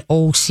 and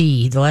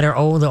OC, the letter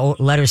O,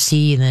 letter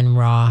C, and then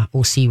Raw,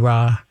 OC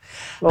Raw.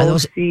 Are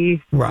those OC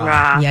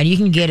Raw. Yeah, you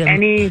can get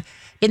them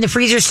in the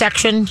freezer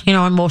section, you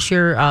know, in most of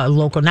your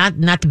local, not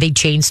the big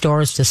chain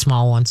stores, the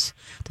small ones,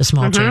 the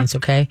small chains,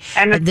 okay?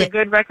 And it's a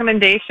good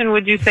recommendation,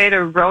 would you say,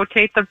 to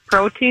rotate the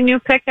protein you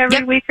pick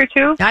every week or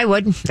two? I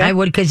would,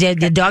 because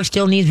the dog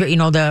still needs, you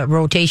know, the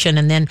rotation.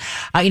 And then,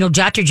 you know,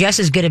 Dr. Jess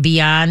is going to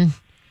be on,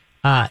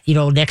 you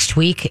know, next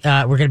week.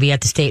 We're going to be at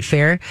the state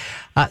fair.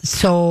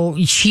 So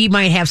she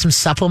might have some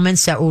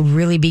supplements that would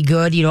really be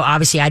good. You know,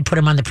 obviously I'd put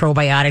them on the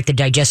probiotic, the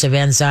digestive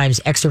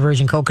enzymes, extra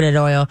virgin coconut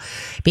oil,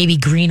 maybe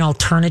green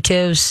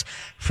alternatives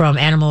from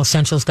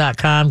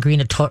animalessentials.com,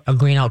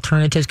 green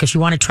alternatives, because you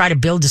want to try to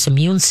build this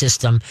immune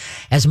system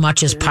as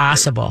much as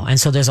possible. And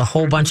so there's a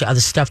whole bunch of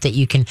other stuff that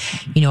you can,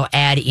 you know,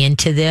 add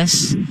into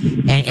this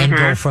and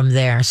go from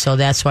there. So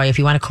that's why if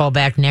you want to call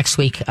back next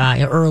week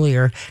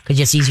earlier, because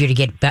it's easier to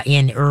get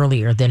in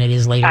earlier than it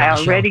is later I in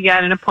the show. already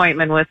got an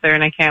appointment with her,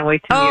 and I can't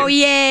wait to Oh,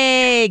 meet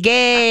her.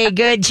 yay.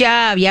 Good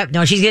job. Yep.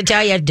 No, she's going to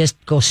tell you,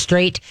 just go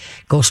straight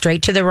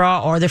to the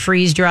raw or the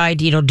freeze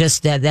dried. You know,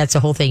 just that's the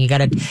whole thing. You got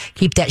to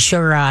keep that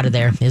sugar out of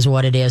there is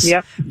what it is.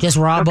 Yep. Just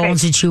raw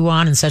bones to chew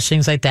on and such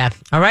things like that.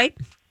 All right.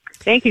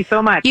 Thank you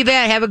so much. You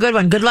bet. Have a good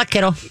one. Good luck,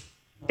 kiddo.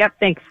 Yep,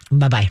 thanks.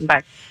 Bye-bye.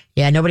 Bye.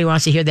 Yeah, nobody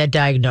wants to hear that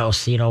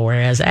diagnosis, you know,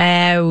 whereas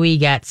we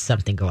got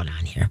something going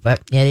on here. But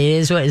it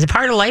is what is a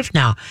part of life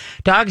now.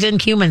 Dogs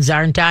and humans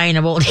aren't dying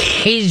of old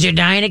age, they're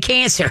dying of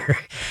cancer.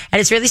 And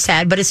it's really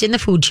sad, but it's in the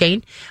food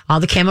chain. All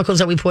the chemicals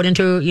that we put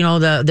into, you know,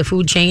 the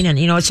food chain. And,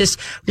 you know, it's just,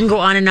 we can go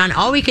on and on.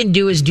 All we can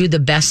do is do the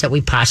best that we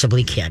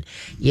possibly can.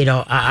 You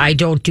know, I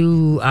don't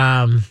do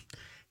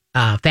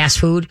fast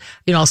food.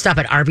 You know, I'll stop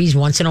at Arby's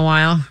once in a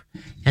while.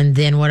 And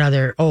then what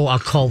other?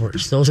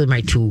 Culver's. Those are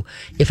my 2.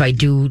 If I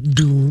do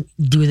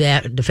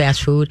that, the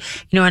fast food,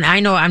 you know, and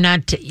I know I'm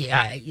not.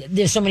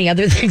 There's so many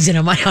other things that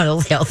I'm not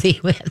healthy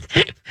with,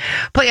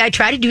 but I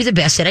try to do the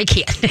best that I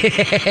can.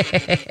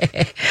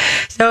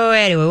 So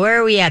anyway, where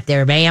are we at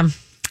there, ma'am?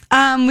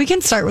 We can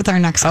start with our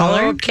next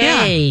caller.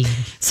 Okay. Yeah.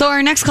 So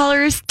our next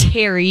caller is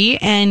Terry,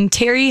 and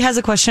Terry has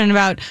a question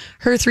about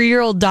her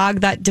 3-year-old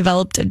dog that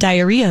developed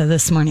diarrhea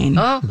this morning.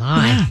 Oh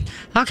my. Yeah.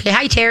 Okay.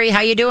 Hi, Terry.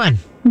 How you doing?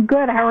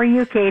 Good. How are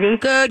you, Katie?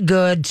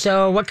 Good.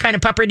 So what kind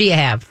of pupper do you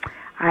have?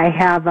 I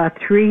have a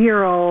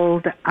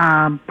 3-year-old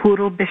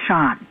poodle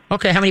Bichon,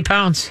 Okay. How many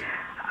pounds?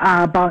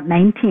 about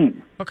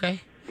 19,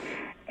 Okay.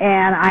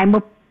 and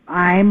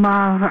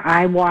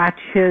I watch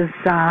his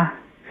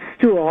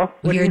stool.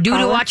 What do You're a you doo-doo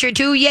call it? watcher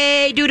too?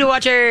 Yay, doo-doo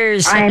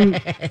watchers. I'm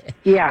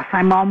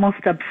almost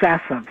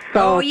obsessive.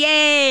 So Oh,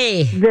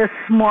 yay. this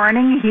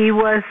morning he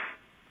was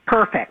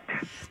perfect.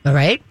 All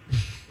right.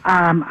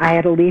 I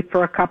had to leave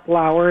for a couple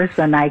hours,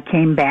 and I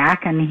came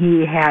back, and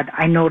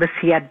I noticed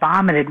he had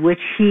vomited, which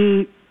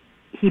he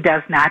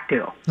does not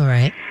do. All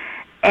right.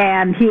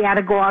 And he had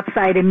to go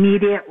outside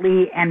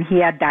immediately, and he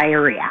had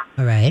diarrhea.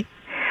 All right.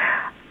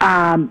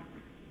 I'm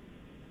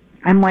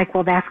like,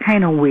 well, that's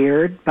kind of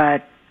weird,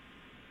 but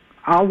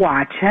I'll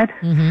watch it.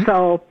 Mm-hmm.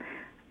 So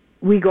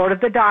we go to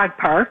the dog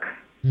park,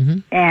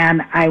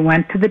 and I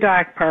went to the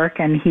dog park,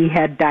 and he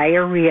had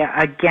diarrhea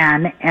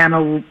again and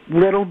a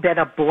little bit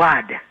of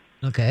blood.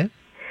 Okay.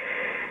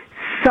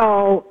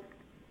 So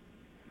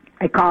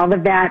I call the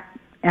vet,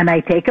 and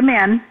I take him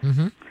in,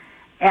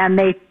 and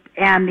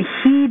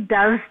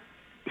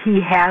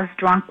he has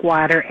drunk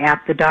water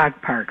at the dog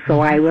park. So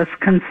I was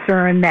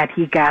concerned that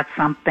he got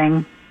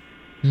something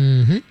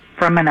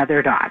from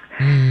another dog.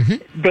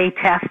 They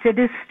tested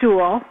his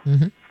stool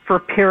for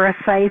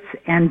parasites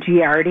and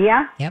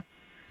Giardia, Yep.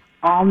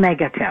 all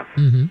negative.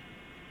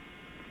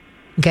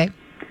 Okay.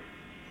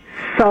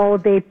 So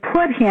they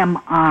put him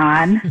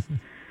on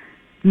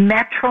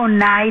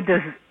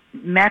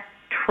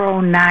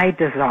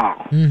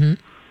metronidazole.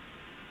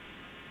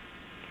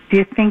 Do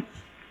you think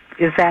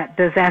does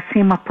that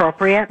seem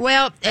appropriate?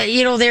 Well,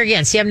 you know, there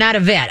again, see, I'm not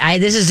a vet.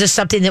 This is just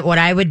something that what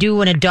I would do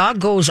when a dog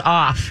goes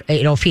off,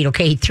 you know, feed.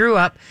 Okay, he threw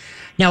up.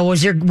 Now, what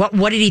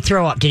did he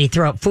throw up? Did he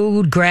throw up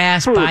food,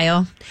 grass,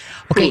 bile?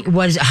 Okay,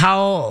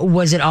 how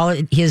was it all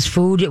his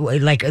food,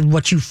 like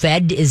what you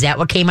fed? Is that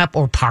what came up,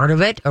 or part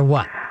of it, or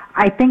what?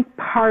 I think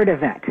part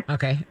of it.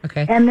 Okay.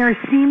 And there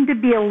seemed to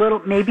be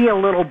maybe a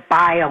little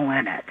bile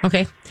in it.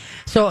 Okay.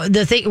 So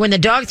the thing, when the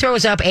dog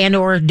throws up and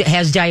or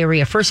has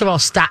diarrhea, first of all,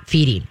 stop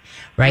feeding,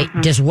 right?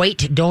 Just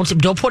wait. Don't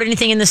put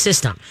anything in the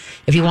system.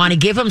 If you want to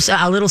give him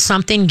a little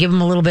something, give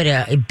him a little bit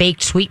of a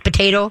baked sweet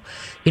potato,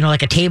 you know,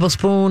 like a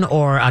tablespoon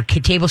or a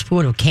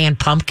tablespoon of canned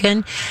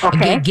pumpkin.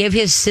 Okay. Give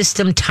his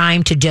system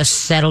time to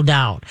just settle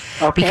down.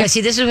 Okay. Because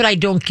see, this is what I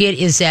don't get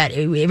is that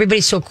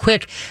everybody's so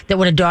quick that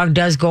when a dog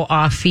does go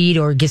off feed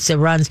or gets the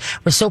runs,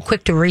 we're so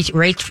quick to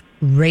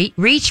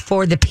reach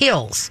for the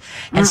pills.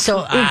 And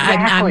so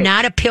I'm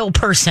not a pill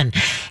person.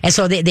 And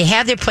so they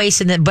have their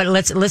place in it, but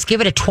let's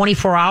give it a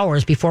 24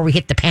 hours before we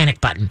hit the panic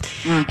button.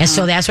 And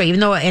so that's why, even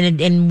though,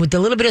 and with a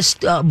little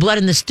bit of blood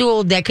in the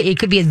stool, it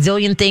could be a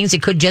zillion things.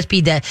 It could just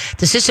be that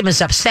the system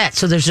is upset.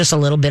 So there's just a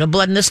little bit of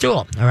blood in the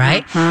stool. All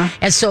right.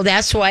 And so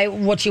that's why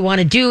what you want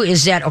to do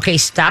is that, okay,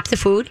 stop the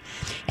food.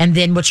 And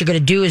then what you're going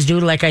to do is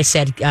like I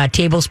said, a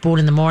tablespoon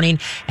in the morning.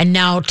 And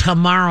now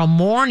tomorrow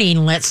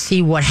morning, let's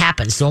see what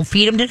happens. Don't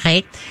feed him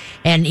tonight.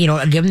 And,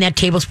 give him that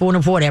tablespoon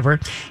of whatever.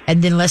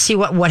 And then let's see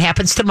what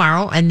happens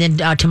tomorrow. And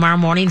then tomorrow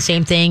morning,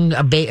 same thing,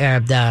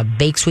 the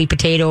baked sweet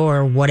potato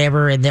or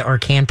whatever, or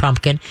canned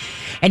pumpkin.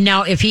 And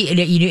now if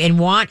you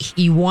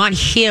want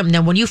him,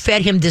 now when you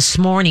fed him this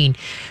morning,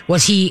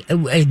 was he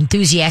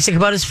enthusiastic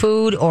about his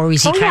food, or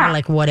was he kind of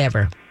like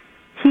whatever?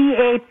 He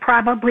ate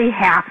probably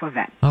half of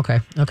it.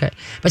 Okay.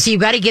 But see, you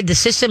got to give the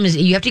system,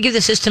 you have to give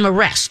the system a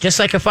rest, just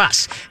like if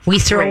we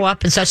throw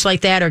up and such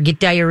like that or get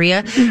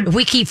diarrhea. If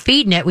we keep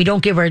feeding it, we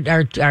don't give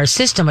our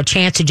system a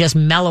chance to just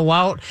mellow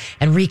out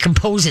and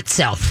recompose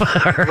itself.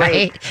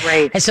 Right.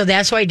 And so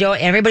that's why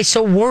everybody's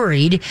so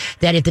worried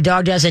that if the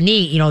dog doesn't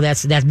eat,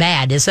 that's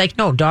bad. It's like,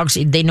 no, dogs,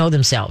 they know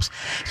themselves.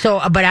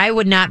 So, but I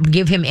would not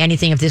give him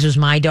anything. If this was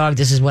my dog,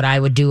 this is what I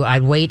would do.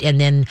 I'd wait,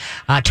 and then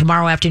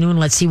tomorrow afternoon,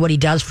 let's see what he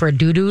does for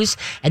doo-doos.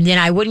 And then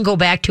I wouldn't go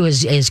back to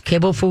his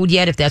kibble food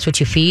yet, if that's what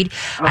you feed.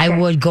 Okay. I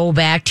would go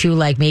back to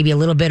like maybe a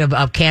little bit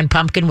of canned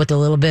pumpkin with a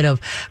little bit of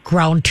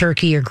ground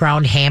turkey or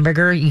ground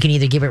hamburger. You can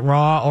either give it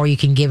raw, or you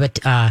can give it,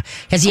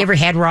 has he ever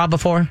had raw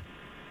before?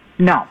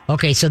 No.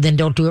 Okay, so then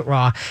don't do it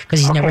raw, because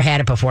he's never had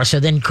it before. So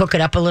then cook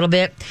it up a little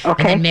bit, and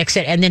then mix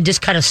it, and then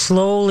just kind of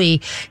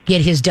slowly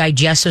get his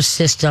digestive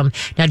system.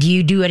 Now, do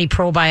you do any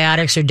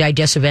probiotics or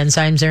digestive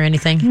enzymes or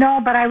anything?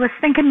 No, but I was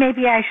thinking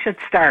maybe I should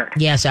start.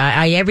 Yes,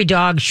 every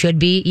dog should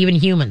be, even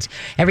humans.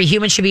 Every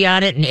human should be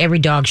on it, and every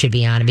dog should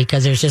be on it,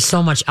 because there's just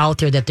so much out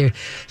there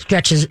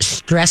that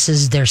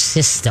stresses their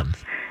system.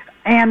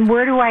 And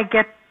where do I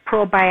get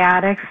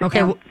probiotics?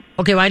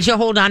 Okay, why don't you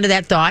hold on to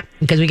that thought,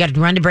 because we got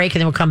to run to break, and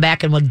then we'll come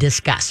back and we'll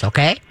discuss,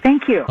 okay?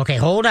 Thank you. Okay,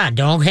 hold on.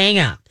 Don't hang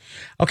up.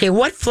 Okay,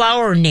 what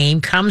flower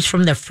name comes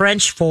from the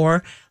French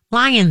for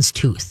lion's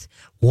tooth?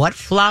 What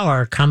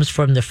flower comes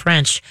from the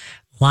French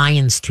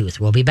lion's tooth?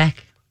 We'll be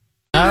back.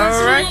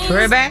 All right,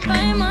 we're back.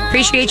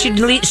 Appreciate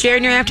you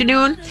sharing your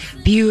afternoon.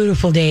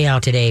 Beautiful day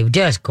out today.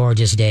 Just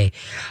gorgeous day.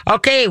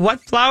 Okay,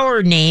 what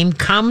flower name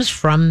comes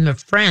from the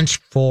French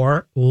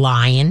for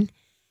lion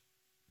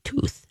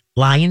tooth?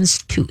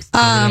 Lion's tooth.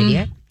 Any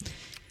idea?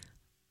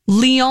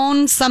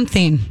 Leon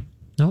something.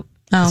 Nope.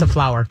 It's a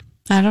flower.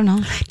 I don't know.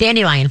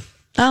 Dandelion.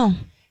 Oh.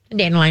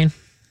 Dandelion.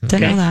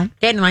 Didn't know that.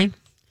 Dandelion.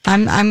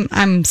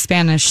 I'm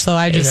Spanish, so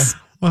I just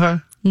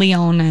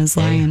Leon is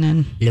lion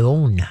and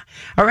Leon.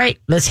 All right,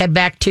 let's head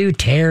back to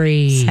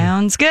Terry.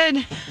 Sounds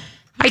good.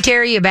 Hi,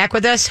 Terry. You back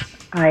with us?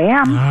 I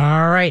am.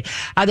 All right.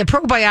 The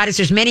probiotics,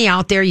 there's many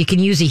out there. You can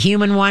use a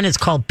human one. It's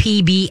called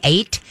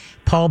PB8.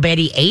 Paul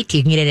Betty 8.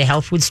 You can get it at a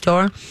health food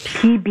store.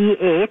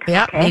 PB8.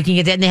 Yeah, okay. You can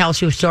get that in the health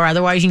food store.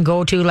 Otherwise, you can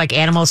go to like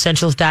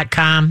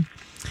animalessentials.com.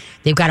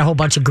 They've got a whole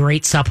bunch of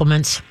great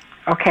supplements.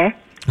 Okay.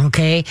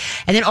 Okay.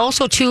 And then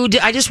also, too,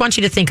 I just want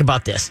you to think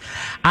about this.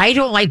 I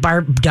don't like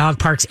dog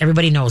parks.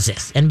 Everybody knows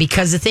this. And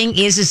because the thing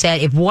is that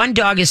if one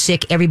dog is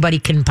sick, everybody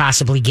can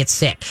possibly get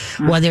sick.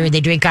 Whether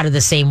they drink out of the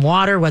same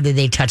water, whether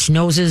they touch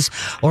noses,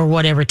 or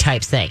whatever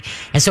type thing.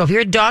 And so if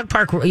you're a dog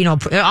park, all you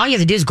have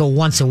to do is go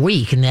once a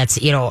week. And that's,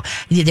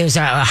 there's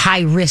a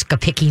high risk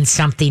of picking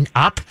something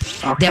up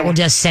that will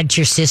just set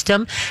your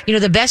system.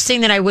 The best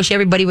thing that I wish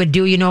everybody would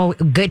do,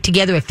 get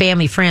together with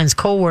family, friends,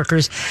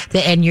 coworkers,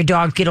 and your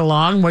dog get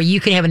along, where you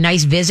can have a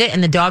nice visit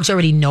and the dogs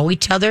already know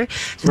each other,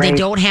 so they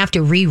don't have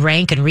to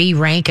re-rank. And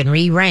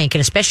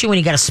especially when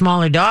you got a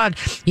smaller dog,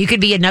 you could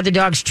be another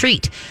dog's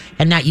treat,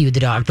 and not you, the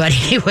dog. But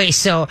anyway,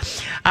 so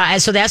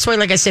that's why,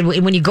 like I said,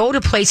 when you go to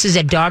places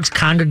that dogs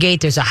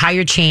congregate, there's a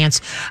higher chance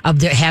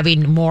of there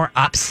having more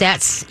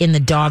upsets in the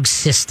dog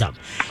system.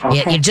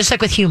 Okay. Just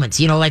like with humans,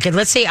 like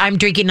let's say I'm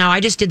drinking now.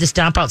 I just did the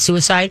Stomp Out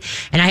Suicide,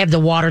 and I have the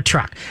water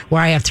truck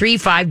where I have 3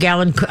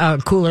 5-gallon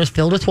coolers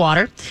filled with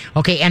water,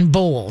 and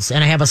bowls,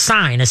 and I have a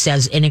sign that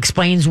says and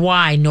explains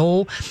why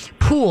no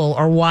pool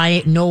or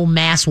why no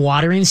mass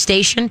watering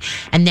station.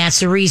 And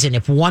that's the reason.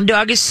 If one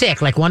dog is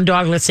sick, like one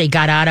dog, let's say,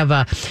 got out of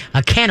a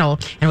kennel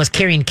and was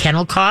carrying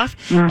kennel cough,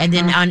 and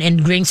then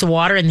and drinks the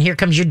water, and here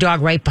comes your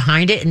dog right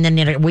behind it, and then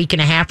in a week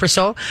and a half or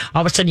so,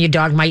 all of a sudden your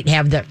dog might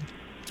have the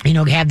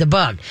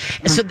bug.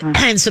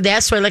 And so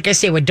that's why, like I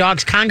say, when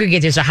dogs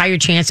congregate, there's a higher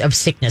chance of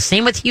sickness.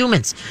 Same with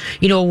humans.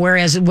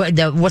 Whereas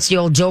what's the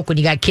old joke when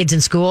you got kids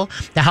in school?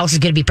 The house is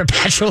going to be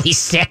perpetually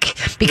sick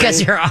because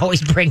they're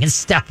always bringing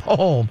stuff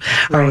home.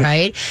 All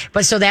right.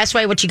 But so that's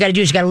why what you got to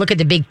do is you got to look at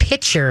the big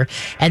picture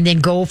and then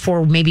go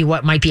for maybe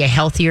what might be a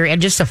healthier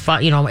and just a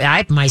fun,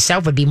 I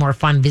myself would be more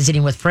fun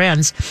visiting with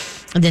friends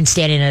than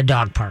standing in a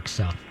dog park.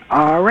 So.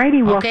 All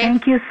righty. Well,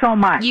 thank you so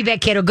much. You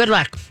bet, kiddo. Good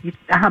luck.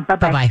 Bye-bye.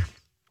 Bye-bye.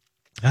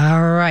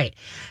 All right.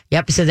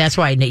 Yep. So that's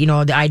why,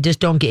 I just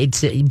don't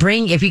get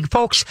if you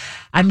folks,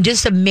 I'm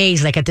just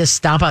amazed, like at this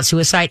Stomp Out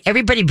Suicide,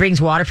 everybody brings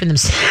water for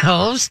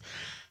themselves,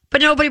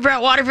 but nobody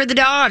brought water for the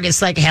dog.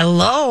 It's like,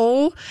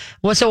 hello.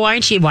 Well, so why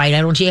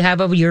don't you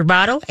have your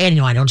bottle?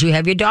 And why don't you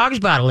have your dog's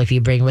bottle if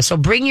you bring it? So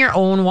bring your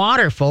own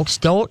water, folks.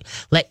 Don't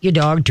let your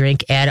dog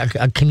drink at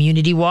a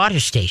community water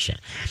station.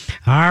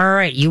 All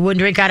right. You wouldn't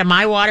drink out of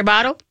my water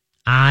bottle?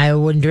 I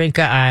wouldn't drink,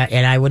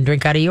 and I wouldn't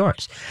drink out of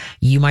yours.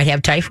 You might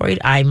have typhoid.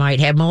 I might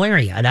have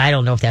malaria, and I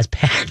don't know if that's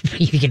bad.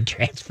 You can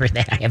transfer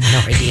that. I have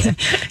no idea.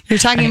 You're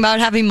talking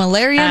about having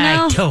malaria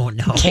now? I don't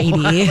know,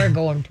 Katie.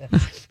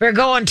 We're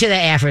going to the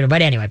Africa,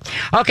 but anyway.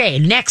 Okay,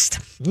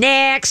 next.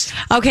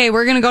 Okay,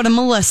 we're gonna go to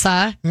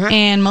Melissa,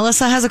 and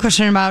Melissa has a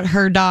question about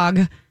her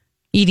dog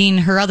eating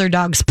her other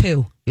dog's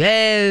poo.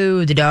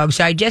 Oh, the dog's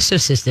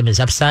digestive system is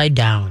upside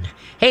down.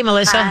 Hey,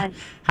 Melissa.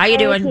 How you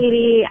doing?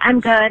 Katie, I'm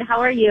good. How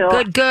are you?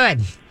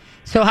 Good.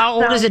 So how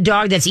old is a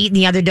dog that's eating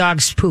the other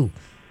dog's poo?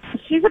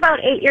 She's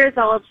about 8 years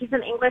old. She's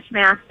an English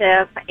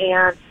Mastiff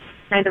and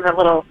kind of a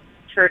little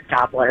turd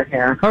gobbler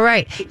here. All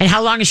right. And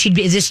how long has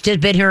is this just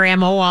been her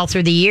MO all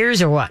through the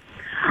years or what?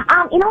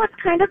 It's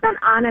kind of been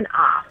on and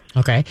off.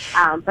 Okay.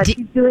 But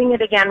she's doing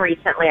it again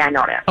recently, I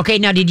noticed. Okay.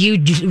 Now, did you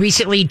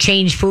recently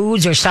change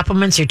foods or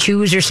supplements or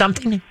chews or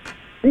something?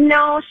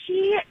 No,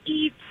 she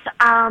eats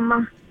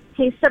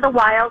Taste of the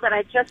Wild, and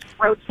I just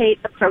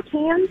rotate the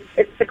proteins.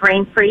 It's the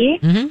grain-free.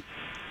 Mm-hmm. Okay.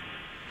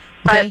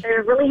 But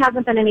there really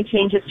hasn't been any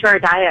changes to our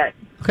diet.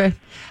 Okay.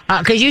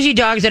 Because usually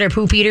dogs that are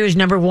poop eaters,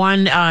 number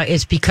one,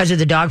 is because of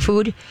the dog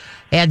food.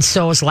 And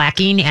so it's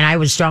lacking. And I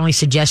would strongly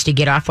suggest to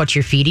get off what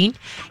you're feeding.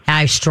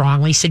 I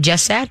strongly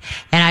suggest that.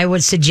 And I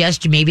would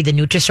suggest maybe the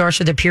Nutrisource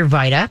or the Pure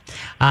Vita.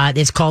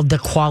 It's called the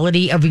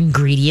quality of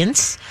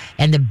ingredients.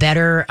 And the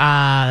better,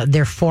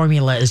 their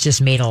formula is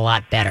just made a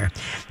lot better.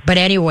 But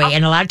anyway,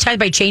 and a lot of times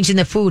by changing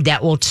the food,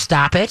 that will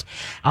stop it.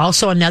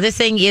 Also, another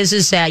thing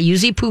is that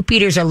usually poop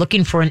eaters are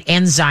looking for an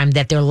enzyme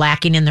that they're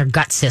lacking in their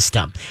gut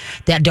system.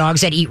 That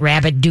dogs that eat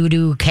rabbit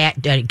doo-doo, cat,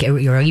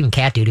 or even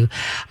cat doo-doo,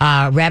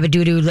 rabbit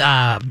doo-doo,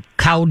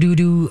 cow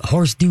doo-doo,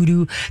 horse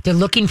doo-doo, they're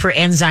looking for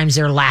enzymes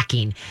they're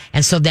lacking.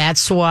 And so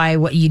that's why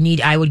what you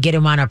need, I would get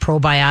them on a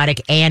probiotic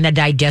and a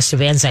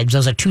digestive enzyme.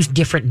 Those are two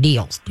different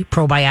deals,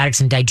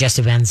 probiotics and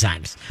digestive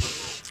enzymes.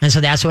 And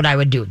so that's what I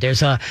would do.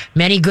 There's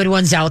many good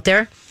ones out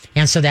there.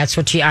 And so that's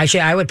what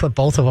I would put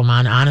both of them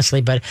on,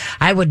 honestly. But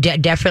I would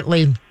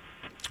definitely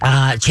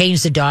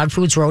change the dog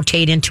foods,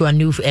 rotate into a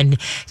new, and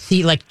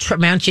see, like,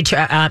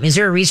 is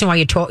there a reason why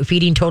you're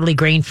feeding totally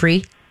grain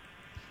free?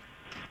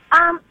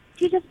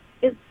 She just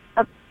is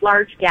a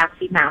large,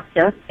 gassy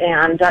Mastiff,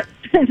 and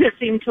it just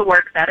seemed to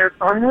work better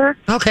for her.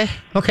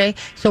 Okay.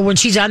 So when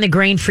she's on the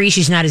grain free,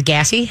 she's not as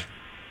gassy?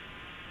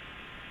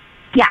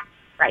 Yeah.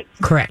 Right.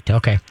 Correct.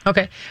 Okay,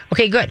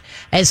 good.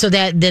 And so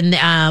that then,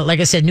 like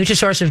I said,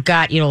 Nutrisource have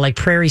got, like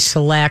Prairie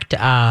Select,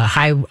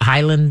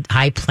 Highland,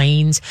 High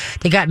Plains.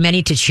 They got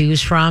many to choose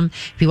from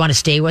if you want to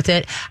stay with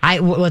it.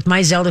 With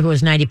my Zelda, who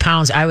was 90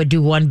 pounds, I would do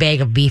one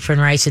bag of beef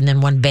and rice and then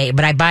one bag,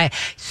 but I buy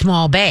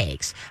small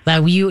bags.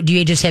 Like do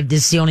you just have,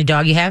 this is the only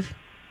dog you have?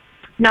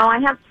 No, I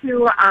have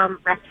two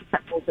rescue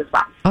pit bulls as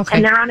well. Okay.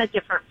 And they're on a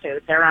different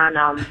food. They're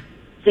on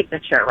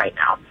Signature right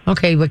now.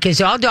 Okay, because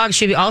all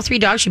three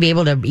dogs should be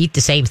able to eat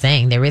the same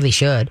thing. They really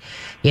should.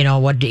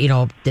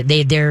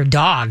 They're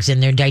dogs,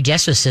 and their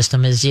digestive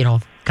system is,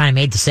 kind of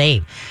made the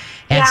same.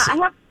 And I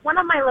have one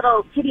of my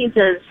little kitties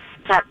has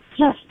got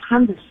just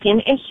tons of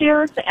skin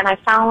issues, and I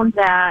found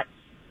that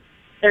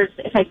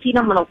if I feed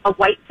them a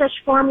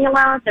whitefish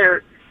formula,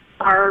 there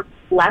are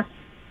less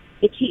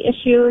itchy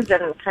issues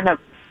and kind of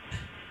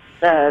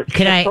the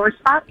sore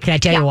spots. Can I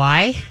tell you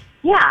why?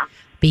 Yeah.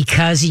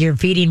 Because you're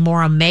feeding more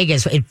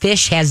omegas.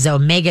 Fish has the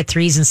omega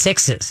 3s and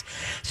 6s.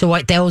 So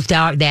what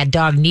that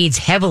dog needs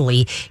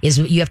heavily is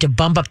you have to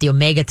bump up the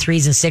omega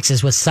 3s and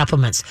 6s with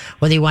supplements.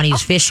 Whether you want to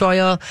use fish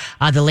oil,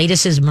 the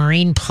latest is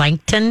marine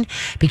plankton,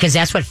 because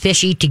that's what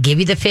fish eat to give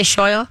you the fish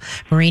oil,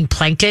 marine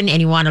plankton,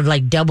 and you want to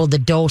double the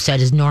dose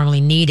that is normally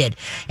needed.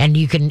 And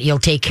you'll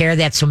take care of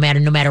that. So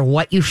no matter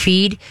what you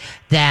feed,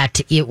 that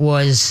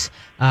will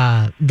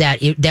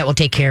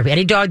take care of it.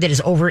 Any dog that is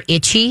over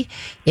itchy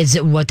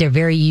is what they're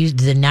very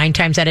used. The 9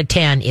 times out of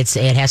 10, it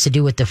has to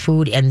do with the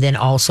food, and then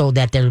also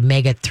that their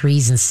omega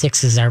 3s and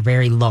 6s are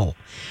very low.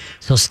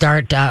 So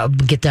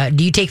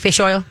do you take fish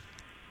oil?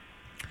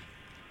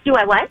 Do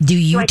I what? Do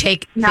you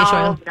take fish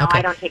oil? No, okay.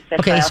 I don't take fish oil.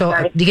 Okay, so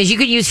sorry. because you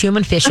could use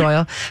human fish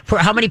oil. For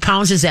how many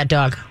pounds is that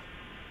dog?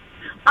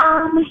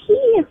 He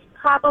is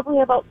probably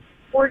about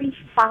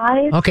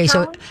 45. Okay, pounds.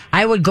 so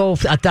I would go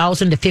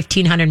 1,000 to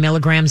 1,500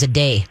 milligrams a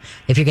day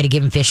if you're going to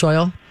give him fish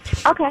oil.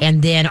 Okay.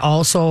 And then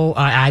also,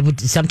 I would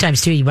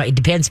sometimes too, it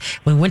depends.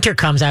 When winter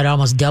comes, I'd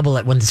almost double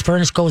it. When the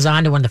furnace goes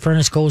on to when the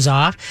furnace goes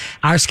off,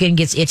 our skin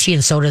gets itchy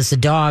and so does the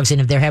dogs. And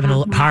if they're having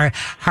a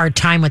hard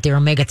time with their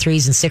omega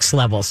 3s and 6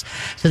 levels.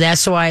 So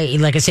that's why,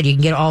 like I said, you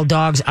can get all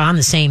dogs on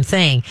the same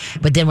thing.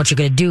 But then what you're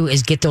going to do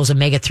is get those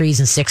omega 3s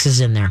and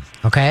 6s in there.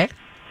 Okay?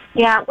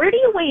 Yeah, where do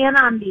you weigh in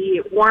on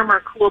the warm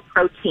or cool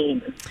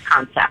protein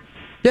concept?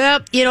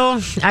 Yep,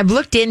 I've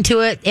looked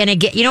into it, and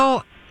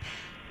again,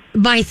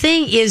 my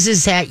thing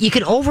is that you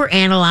can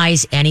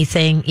overanalyze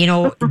anything,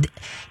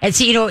 and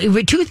see,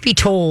 truth be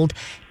told,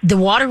 the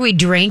water we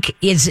drink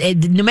is,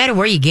 no matter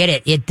where you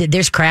get it,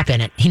 there's crap in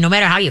it. No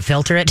matter how you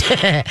filter it,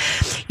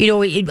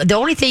 the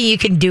only thing you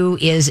can do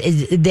is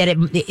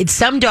that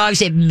some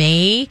dogs, it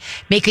may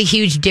make a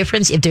huge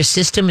difference if their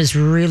system is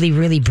really,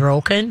 really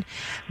broken.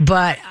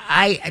 But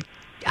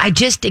I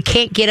just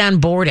can't get on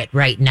board it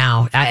right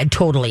now.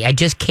 Totally. I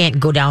just can't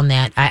go down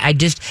that. I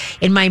just,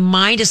 in my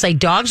mind, it's like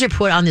dogs are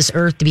put on this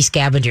earth to be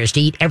scavengers,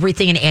 to eat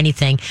everything and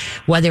anything,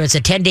 whether it's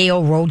a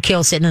 10-day-old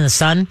roadkill sitting in the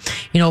sun,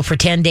 for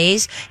 10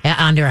 days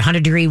under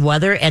 100-degree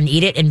weather, and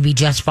eat it and be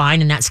just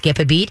fine and not skip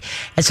a beat.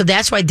 And so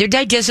that's why their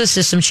digestive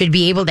system should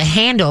be able to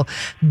handle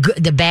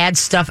the bad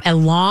stuff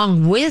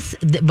along with,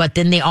 but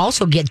then they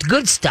also get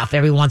good stuff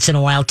every once in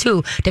a while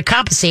too, to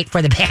compensate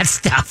for the bad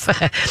stuff.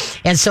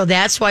 And so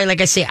that's why, like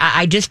I say,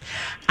 I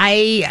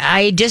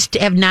just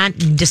have not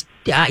just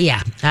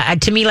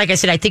to me, like I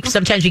said, I think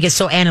sometimes we get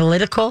so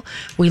analytical,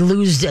 we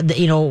lose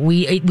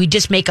we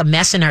just make a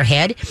mess in our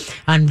head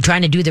on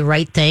trying to do the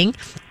right thing,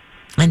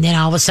 and then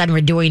all of a sudden we're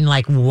doing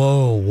like,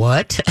 whoa,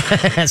 what?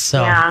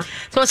 So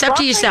it's up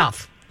to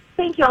yourself.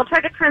 Thank you. I'll try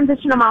to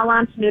transition them all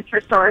onto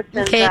Nutrisource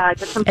and get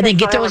some. And then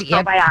get those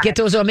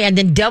and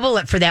then double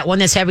it for that one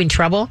that's having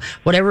trouble,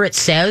 whatever it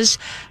says.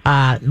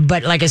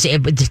 But like I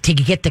said, to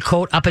get the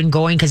coat up and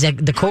going, because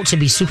the coat should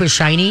be super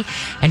shiny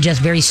and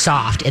just very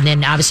soft, and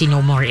then obviously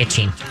no more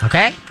itching.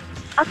 Okay.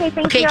 Okay.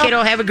 Thank you. Okay,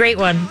 kiddo. Have a great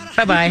one.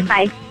 Bye-bye.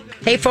 Bye.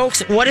 Hey,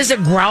 folks, what is a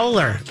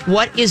growler?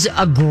 What is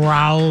a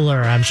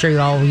growler? I'm sure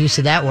you're all used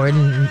to that word,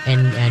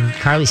 and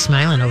Carly's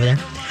smiling over there.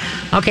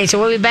 Okay, so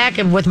we'll be back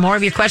with more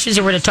of your questions,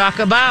 and we're going to talk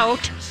about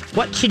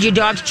what should your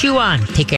dogs chew on. Take care.